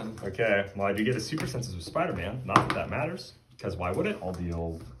 10. Okay, well I do get a super senses with Spider-Man. Not that that matters, because why would it? I'll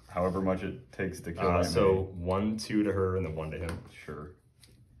deal however much it takes to kill Aunt So 1, 2 to her, and then 1 to him. May. Sure.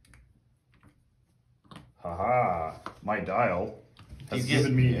 Haha. My dial has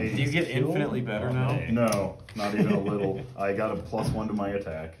given me a... Do you get infinitely better now? May. No, not even a little. I got a +1 to my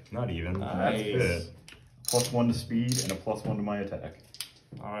attack. Not even. Nice. That's good. +1 to speed and a +1 to my attack.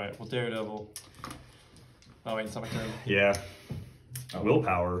 Alright, well, Daredevil. Oh, wait, it's not my turn. Yeah. Oh.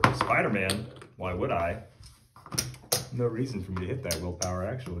 Willpower. Spider-Man. Why would I? No reason for me to hit that willpower,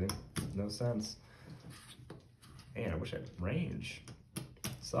 actually. No sense. Man, I wish I had range.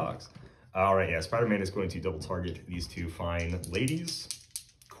 Sucks. Alright, yeah, Spider-Man is going to double target these two fine ladies.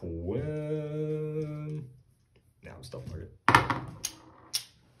 Quinn. Now I'm still target.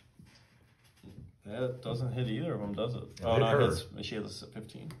 That doesn't hit either of them, does it? Yeah, Oh, hit no, her. she has a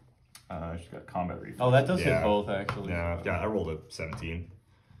 15. She's got combat reflex. Oh, that does Yeah. hit both, actually. Yeah, I rolled a 17.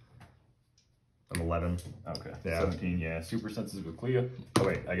 I'm 11. Okay. Yeah. 17, yeah. Super senses with Clea. Oh,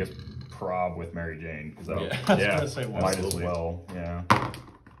 wait, I guess prob with Mary Jane. Cause Yeah, I was yeah. gonna say might as absolutely. well, yeah.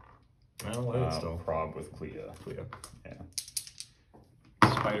 Well, still. Prob with Clea. Yeah.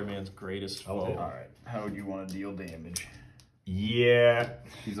 Spider-Man's greatest I'll foe. hit. Alright, how would you want to deal damage? Yeah.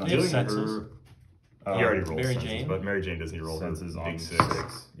 She's on Dealing Senses. her. He already rolled Mary senses, Jane? but Mary Jane doesn't roll her senses on big 6.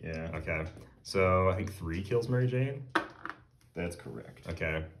 6. Yeah, Okay. So I think 3 kills Mary Jane. that's correct.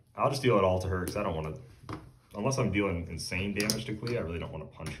 Okay. I'll just deal it all to her because I don't want to. Unless I'm dealing insane damage to Clea, I really don't want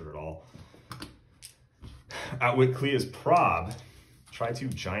to punch her at all. Outwit Clea's prob. Try to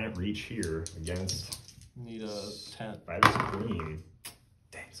giant reach here against Need a 10. Spider Supreme.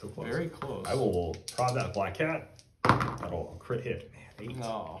 Dang, so close. Very close. I will prob that Black Cat. That'll crit hit. Man, 8.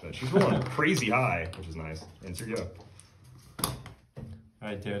 No. But she's rolling crazy high, which is nice. Answer go.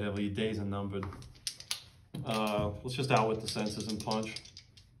 Alright, Daredevil, your days are numbered. Let's just outwit the senses and punch.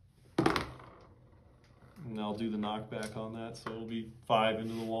 And I'll do the knockback on that, so it'll be 5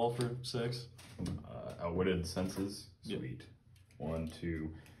 into the wall for 6. Outwitted senses. Yep. Sweet. 1,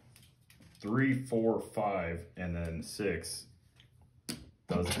 2, 3, 4, 5, and then 6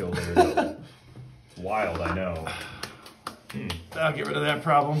 does kill Daredevil. It's wild, I know. I'll get rid of that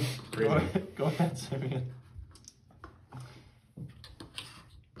problem. Crazy. Go ahead, Simeon.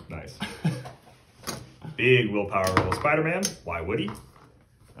 Nice. Big willpower roll. Spider-Man. Why would he?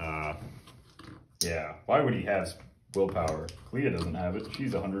 Yeah, why would he have willpower? Clea doesn't have it.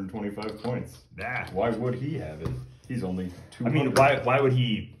 She's 125 points. Nah. Why would he have it? He's only 200. I mean, why would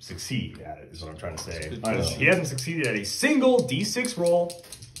he succeed at it, is what I'm trying to say. Good I know. He hasn't succeeded at a single D6 roll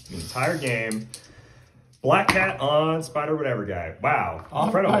the entire game. Black Cat on Spider whatever guy. Wow.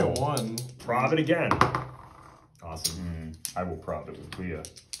 Off by Incredible. 1. Prob it again. Awesome. I will prop it with Clea.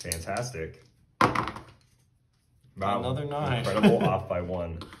 Fantastic. Another 9. Incredible off by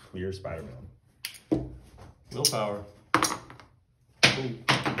 1. Clear Spider-Man. Willpower.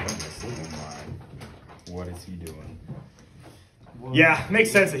 What is he doing? Yeah,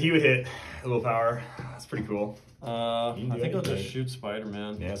 makes sense that he would hit willpower. That's pretty cool. I You can do think I'll just anything. shoot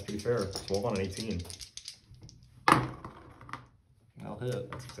Spider-Man. Yeah, it's pretty fair. 12 on an 18. I'll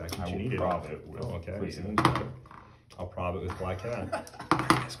hit. That's exactly I what you will needed. prob it with Oh, okay. Clea. So I'll prob it with Black Cat.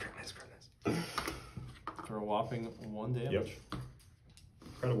 Nice, nice. For a whopping 1 damage. Yep.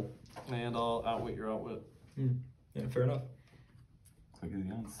 Incredible. And I'll outwit your outwit. Yeah, fair enough.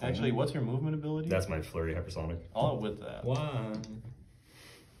 Actually, what's your movement ability? That's my flurry hypersonic. I'll outwit that. Wow.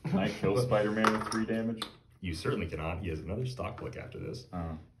 Can I kill Spider-Man with 3 damage? You certainly cannot. He has another stock blick after this.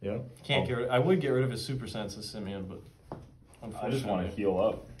 Yeah. Can't get rid. I would get rid of his super senses, Simeon, but I just want to unfortunately, heal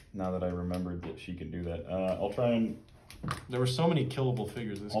up now that I remembered that she can do that. I'll try and there were so many killable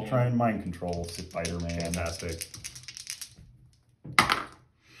figures this game. try and mind control Spider-Man. Fantastic.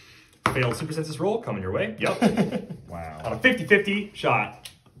 Failed super senses roll coming your way. Yep. On Wow. a 50-50 shot.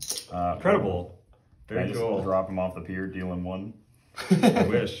 Incredible. Can I Very just cool. drop him off the pier, dealing 1? I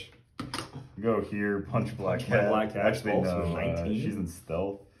wish. Go here, punch Black Punch my Cat. Black Cat. Actually, Also no. 19. She's in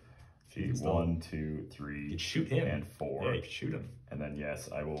stealth. She's in stealth. 1, 2, 3, You'd shoot him. and 4. Yeah, you could shoot him. And then yes,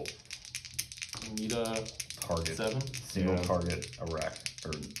 I will Need a target 7. single Yeah. target Iraq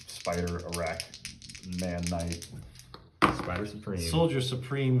or Spider Iraq Man Knight. Spider Supreme. Soldier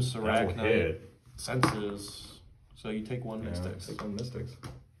Supreme, That will Serac Knight, hit. senses. So you take 1 Yeah, Mystics, take one Mystics.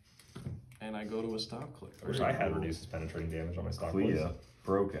 and I go to a stop click. I wish I had reduces penetrating damage on my stock Clea plays.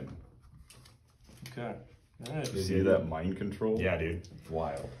 broken. Okay. All right. You see that mind control? Yeah, dude.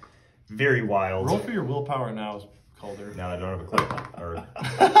 Wild. Very wild. Roll for your willpower now, Kalder. Now that I don't have a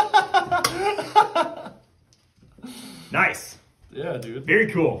clip. Nice. Yeah, dude.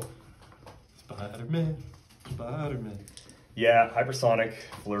 Very cool. Spider-Man. Spider-Man. Yeah, hypersonic,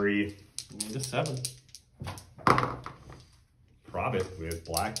 flurry, Need a 7. prob it with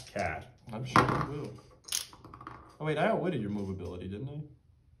Black Cat. I'm sure you will. Oh wait, I outwitted your move ability, didn't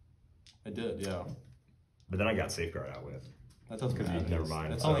I? I did, yeah. But then I got safeguard out with. That doesn't matter. Never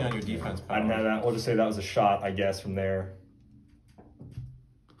mind. It's only on your defense I didn't have power. that. We'll just say that was a shot, I guess, from there.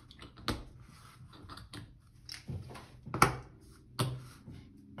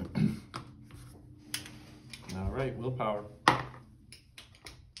 All right, willpower.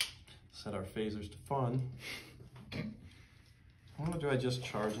 Set our phasers to fun. Or do I just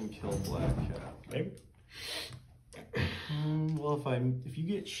charge and kill Black Cat? Maybe. Well, if you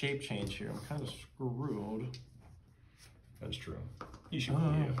get shape change here, I'm kind of screwed. That's true. You should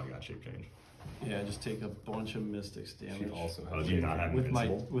be if I got shape change. Yeah, I just take a bunch of mystics damage. She also Oh, has do you not have with my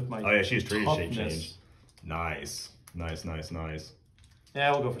invincible? Oh yeah, she's traded shape toughness. change. Nice. Nice.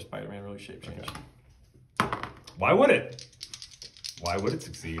 Yeah, we'll go for Spider-Man. Really shape change. Okay. Why would it? Why would it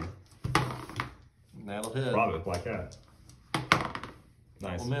succeed? That'll hit. Probably with Black Cat.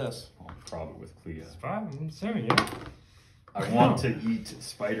 Nice. We'll miss. I'll probably with Clea. I'm assuming, yeah. I want to eat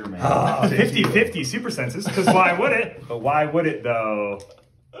Spider-Man. 50-50 super senses, because why would it? But why would it, though?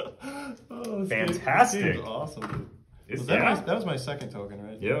 Oh, Fantastic. This game's awesome. Is That was my second token,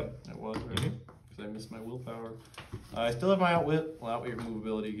 right? Yep. It was, right? Because I missed my willpower. I still have my outwit. Well, outwit your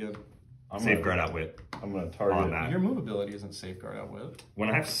movability again. Safeguard outwit. I'm going to On target that. Your movability isn't safeguard outwit. When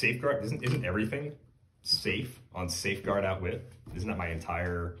I have safeguard, isn't everything safe on safeguard outwit? Isn't that my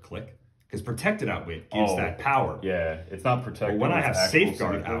entire click? Because protected outwit gives that power. Yeah, it's not protected. But when I it's have actual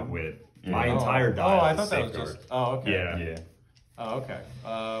safeguard safeguard. outwit, Yeah. my entire dial I is thought that safeguard. was just. Oh, okay. Yeah. Yeah. Oh, okay.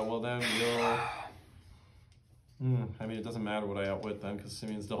 Well, then we'll. I mean, it doesn't matter what I outwit then, because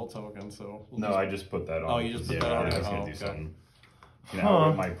Simeon's double token. So. We'll No, I just put that on. Oh, you just put that on? I was Oh, gonna do okay. something. Now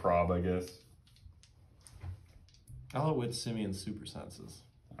with my prob, I guess. I'll outwit Simeon's super senses.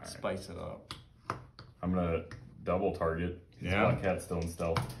 All right. Spice it up. I'm gonna double target. Yeah. Black Cat's still in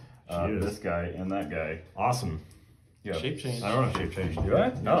stealth. She is. This guy and that guy. Awesome. Yeah. Shape change. I don't have shape change. Do I?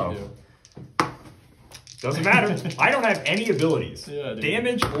 Yeah, No. you do. Doesn't matter. I don't have any abilities. Yeah, dude.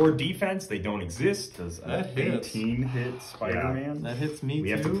 Damage or defense, they don't exist. Does That hits. 18 hit Spider-Man? That hits me We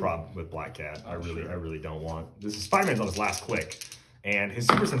too. have to prob with Black Cat. I Sure. really don't want. This is Spider-Man's on his last click, and his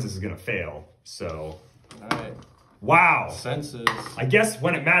super senses is gonna fail. So, All right. wow. Senses. I guess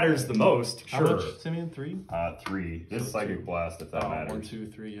when it matters the most, How sure. much, Simeon? 3? 3. This is Psychic Blast, if that matters. 1, 2,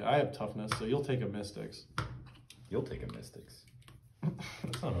 3. I have toughness, so you'll take a Mystics. You'll take a Mystics.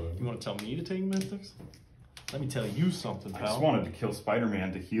 That's not You want to tell me to take Mystics? Let me tell you something, I pal. just wanted to kill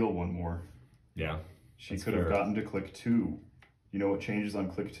Spider-Man to heal one more. yeah. She That's could have fair. gotten to click 2. You know what changes on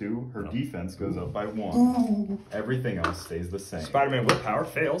click 2? Her defense goes up by 1. Everything else stays the same. Spider-Man willpower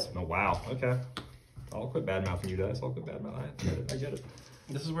fails. Oh wow. Okay. I'll quit bad mouthing you guys. I'll quit bad mouthing. I get it.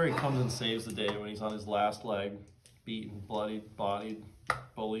 This is where he comes and saves the day when he's on his last leg, beaten, bloodied, bodied,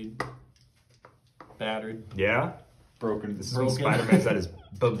 bullied, battered, Yeah. Broken. This is when Spider-Man's at his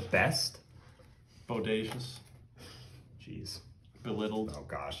best. bodacious, Jeez. belittled. Oh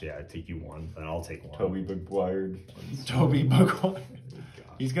gosh. Yeah. I'd take you one, and I'll take one. Toby Maguire. Toby Maguire.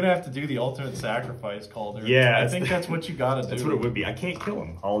 He's gonna have to do the ultimate sacrifice, Kalder. Yeah, I it's think the- that's what you gotta do. That's what it would be. I can't kill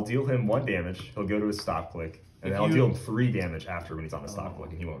him. I'll deal him 1 damage. He'll go to his stop click, and If then I'll you- deal him 3 damage after when he's on the stop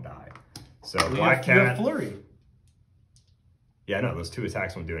click, and he won't die. So Well, Black you have Cat. flurry. Yeah, no, those 2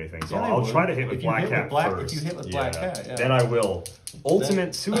 attacks won't do anything. So Yeah, they I'll would. try to hit with If you Black hit with Cat Black- first. if you hit with Black Cat, yeah. Then I will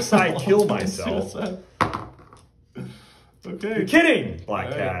ultimate suicide kill myself. Suicide. Okay. You're kidding, Black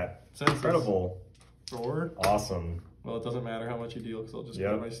All right. Cat. Senses. Incredible. Roar. Awesome. Well, it doesn't matter how much you deal because I'll just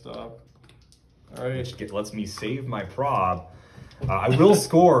Yep. get my stop. All right. Which lets me save my prob. I will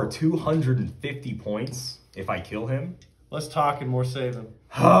score 250 points if I kill him. Let's talk and more saving.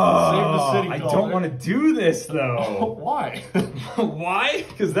 Oh, city, I Kalder. don't want to do this Oh, though. why? Why?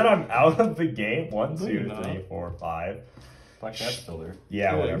 Because then I'm out of the game. 1, No, 2, you're not. 3, 4, 5. Black Cat's still there.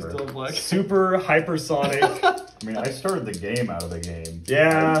 Yeah, Yeah, whatever. he's still Black Cat. Super hypersonic. I mean, I started the game out of the game.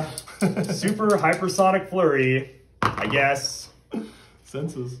 Yeah. Super hypersonic flurry. I guess.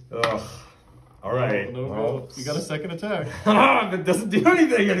 Senses. Ugh. All right. No, Well, go. You got a second attack. It doesn't do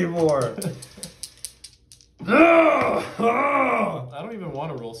anything anymore. Ugh. I don't even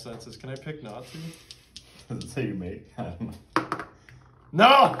want to roll senses. Can I pick not to? Does it say you made? I don't know.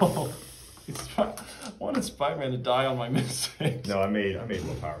 No! I wanted Spider-Man to die on my mistake. No, I made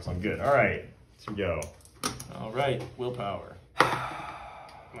willpower, so I'm good. All right. Let's go. All right, willpower.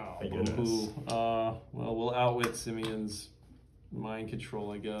 Oh, Thank boo-hoo. goodness. Well, we'll outwit Simeon's mind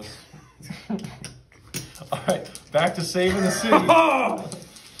control, I guess. All right, back to saving the city.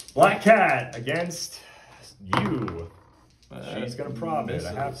 Black Cat against you. She's gonna prob it. I misses.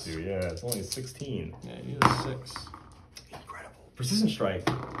 have to. Yeah, it's only a 16. Yeah, you need a 6. Incredible. Precision strike.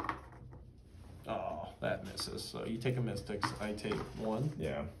 Oh, that misses. So you take a Mystics, I take 1.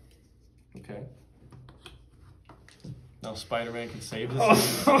 Yeah. Okay. Now Spider-Man can save the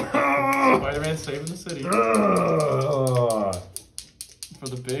city. Spider-Man saving the city Ugh. for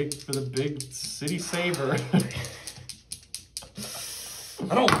the big city saver.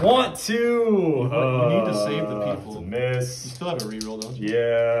 I don't want to. You need to save the people. It's a You miss. still have a reroll, don't you?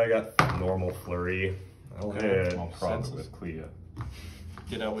 Yeah, I got normal flurry. I'll Okay. hit. I'll prob it Senses. with Clea.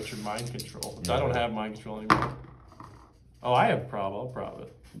 Get out with your mind control. Which Yeah. I don't have mind control anymore. Oh, I have prob. I'll prob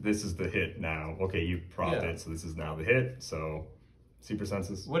it. This is the hit now. Okay, you propped Yeah. it, so this is now the hit. So, super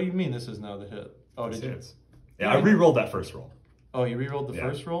senses. What do you mean this is now the hit? Oh, This did you? hits. Yeah, I re-rolled that first roll. Oh, you rerolled the Yeah.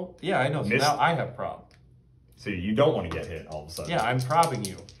 first roll? Yeah, I know. So Missed. now I have prob. So you don't want to get hit all of a sudden. Yeah, I'm probbing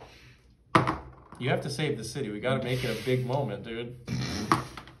you. You have to save the city. We got to make it a big moment, dude.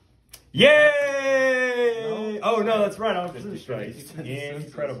 Yay! No. Oh no, that's right. I'm 50 strikes. senses.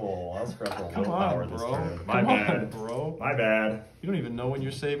 Incredible. I'll scrap a Come willpower on, this bro. turn. My Come bad, on, bro. My bad. You don't even know when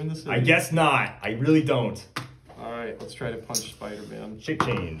you're saving the city. I guess not. I really don't. All right, let's try to punch Spider-Man. Shape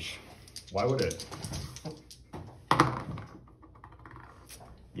change. Why would it?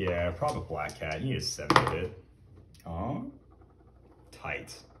 Yeah, probably Black Cat. You need to 7 it. Huh? Tight.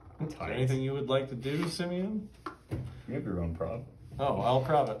 Is there Tight. anything you would like to do, Simeon? You have your own prop. Oh, I'll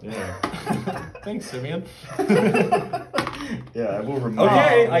prov it. Yeah. Thanks, Simeon. Yeah, I will remove.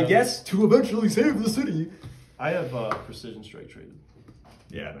 Okay, Oh, I man. guess to eventually save the city. I have precision strike traded.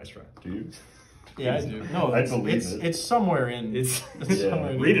 Yeah, nice try. Do you? Yeah, I do. No, I it's, believe it's, it. it's somewhere in. It's Yeah.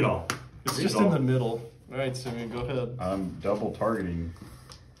 somewhere in- read it all. It's Read just it in all. the middle. All right, Simeon, go ahead. I'm double targeting.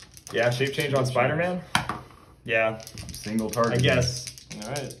 Yeah, shape change on Spider-Man. Yeah, I'm single I targeting. guess. All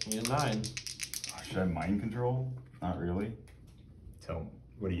right, you get 9. Should I mind control? Not really. Tell.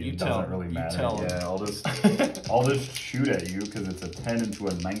 What do you? You It tell. doesn't really You matter. tell. Yeah, I'll just shoot at you because it's a 10 into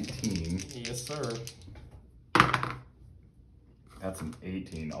a 19. Yes, sir. That's an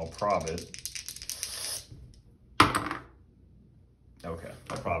 18. I'll prob it. Okay.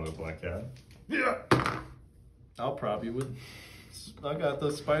 I'll probably Black Cat. Yeah. I'll prob you with. I got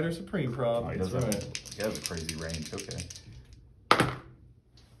the Spider Supreme prob. Oh, he That's does have, right. he has a crazy range. Okay.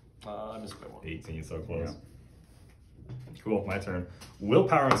 I missed by 1. 18, so close. Cool, my turn.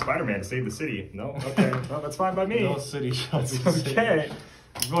 Willpower on Spider-Man to save the city. No, okay, no, that's fine by me. No city shall be That's saved. okay.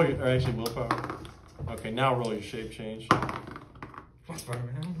 Roll your, or actually, willpower. Okay, now roll your shape change. Come on,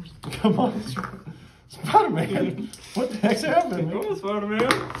 Spider-Man. Come on, Spider-Man. What the heck's happening? Come on, Spider-Man.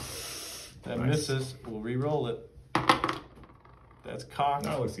 That Nice. misses. We'll re-roll it. That's cocked.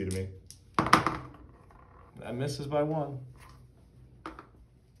 Now it looks good to me. That misses by 1.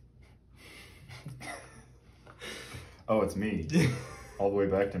 Oh, it's me. All the way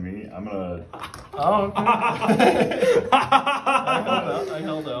back to me. I'm gonna. Oh, okay. I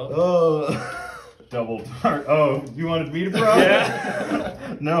held out. Oh. Double tar. Oh, you wanted me to prob?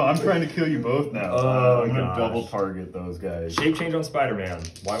 Yeah. No, I'm trying to kill you both now. Oh, I'm gonna gosh. double target those guys. Shape change on Spider-Man.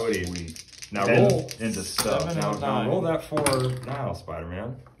 Why would he? Sweet. Now 10 roll. into stuff. 7 Now, and now 9. roll that for now,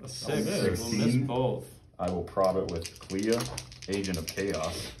 Spider-Man. A 6. miss. We'll miss 16. both. I will prob it with Clea, Agent of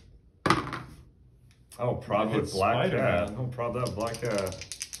Chaos. Oh, prob Hit with Black Spider-Man. Cat. Oh, prob that Black Cat.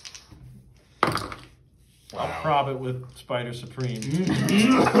 I'll prob it with Spider Supreme.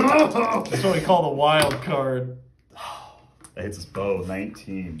 That's what we call the wild card. That hits us both.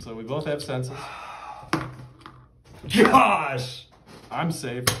 19. So we both have senses. Gosh! I'm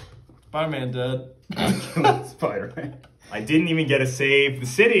safe. Spider-Man dead. Spider-Man. I didn't even get to save the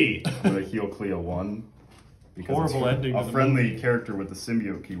city. I'm gonna heal Clea 1. Because Horrible it's ending A to the friendly movie. character with the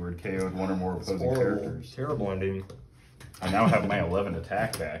symbiote keyword KO'd one or more opposing characters. Terrible ending. I now have my 11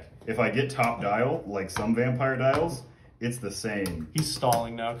 attack back. If I get top dial, like some vampire dials, it's the same. He's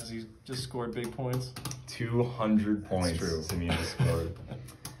stalling now because he's just scored big points. 200 points. true. Simeon just scored.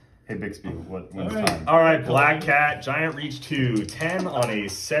 Hey Bixby, when's All right. time? All right, Black Cat, Giant Reach 2, 10 on a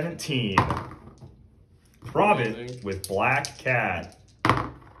 17. Prob it Amazing. with Black Cat.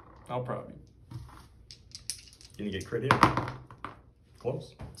 I'll prob you. Gonna get crit here.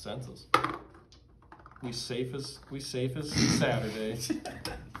 Close. Senses. We safe as Saturday.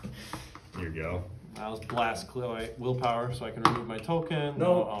 Here you go. That was blast Chloe willpower, so I can remove my token.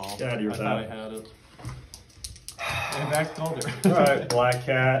 No, Oh, get out of your I thought I time. had it. And back Kalder. All right, Black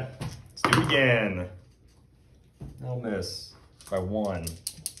Cat. Let's do it again. I'll miss by 1.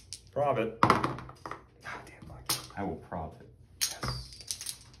 Prob it. God damn, Black Cat. I will prob it.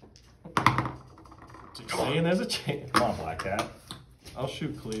 So you're saying there's a chance. Come on, Black Cat. I'll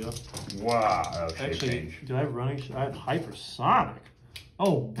shoot Cleo. Wow. Oh, shape Actually, change. do I have running? I have hypersonic.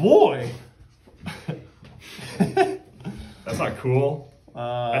 Oh boy. That's not cool.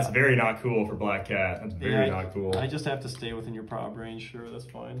 That's Uh, very not cool for Black Cat. That's very not cool. I just have to stay within your prob range. Sure, that's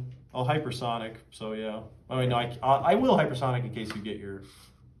fine. Oh, hypersonic. So yeah. Oh wait, no, I will hypersonic in case you get your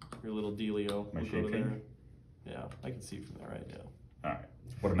little dealio. My We'll go to shape there. change? Yeah, I can see from there, right? Yeah. All right.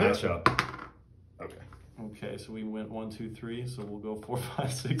 What a matchup. Okay. Okay, so we went 1, 2, 3. So we'll go 4,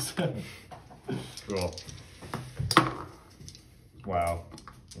 5, 6, 7. Cool. Wow.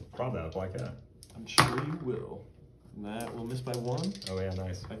 Prob that, Black Cat. I'm sure you will. And that will miss by 1. Oh, yeah,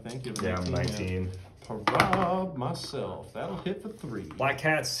 nice. I think. Give it Yeah, I'm 19. Prob myself. That'll hit for 3. Black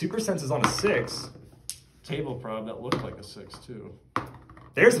Cat, Super Sense is on a 6. Table prob that looked like a 6 too.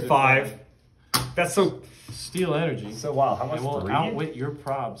 There's a 5. That's so Steel energy. wild. How I much? will 3? outwit your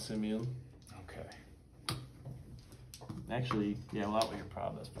prob, Simeon. Okay. Actually, yeah, we'll outwit your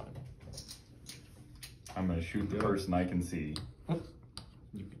prob. That's fine. I'm gonna shoot the person I can see.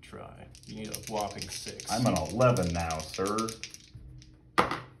 You could try. You need a whopping 6. I'm an 11 now, sir.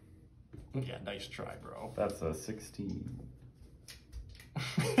 Yeah, nice try, bro. That's a 16.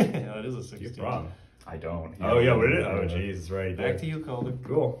 Yeah, it is a 16. You're wrong. I don't. Oh, yeah, what did it? Oh, jeez, it's right there. Back to you, Kalder.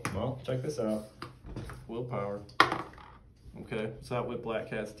 Cool. Well, check this out. Willpower. Okay, so that with Black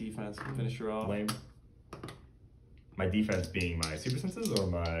Cat's defense. Finish her off. Lame. My defense being my super senses or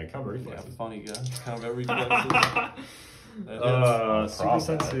my combo Yeah, reflexes? funny guy. Kind of every defense. Super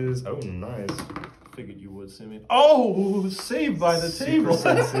senses. Oh, nice. Figured you would, Simeon. Oh, saved by the table.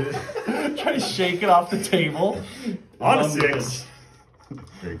 Super senses. Try to shake it off the table. On a 6.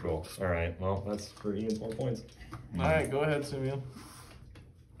 Very cool. All right. Well, that's for Ian's 4 points. All right, go ahead, Simeon.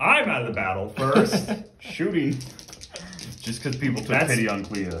 I'm out of the battle first. Shooting. Just because people took pity on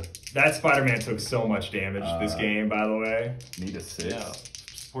Clea. That Spider-Man took so much damage this game, by the way. Need a 6. Yeah,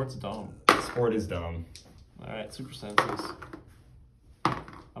 sport's dumb. Sport is dumb. All right, super senses.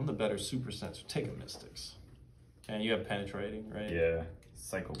 I'm the better super sensor. Take a mystics. And you have penetrating, right? Yeah.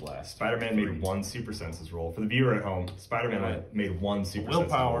 Psychoblast. Spider-Man made 1 super senses roll. For the viewer at home, Spider-Man made 1 super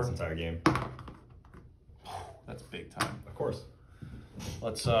senses roll this entire game. That's big time. Of course.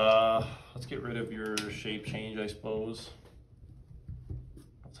 Let's get rid of your shape change, I suppose.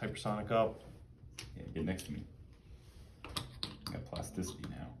 Let's hypersonic up. Yeah, get next to me. I got plasticity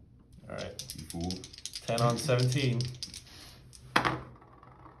now. All right. You fool. 10 on 17.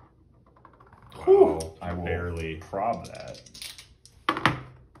 Wow. I will barely prob that.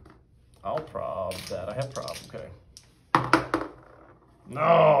 I'll prob that. I have prob. Okay. No.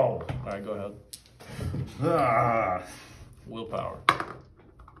 All right, go ahead. Ah. Willpower.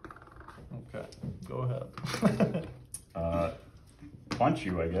 Okay, go ahead. Punch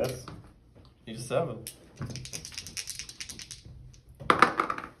you, I guess. Need a 7.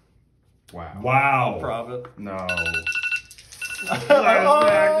 Wow. Wow. Prob it. No. Oh,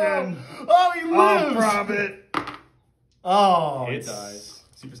 action. oh, he I'll lives. prob it. Oh, he It's dies.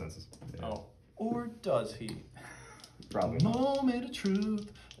 super senses. Yeah. Oh, or does he? Probably not. Moment of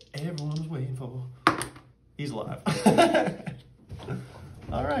truth everyone was waiting for. He's alive.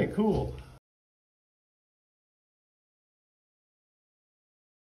 All right, cool.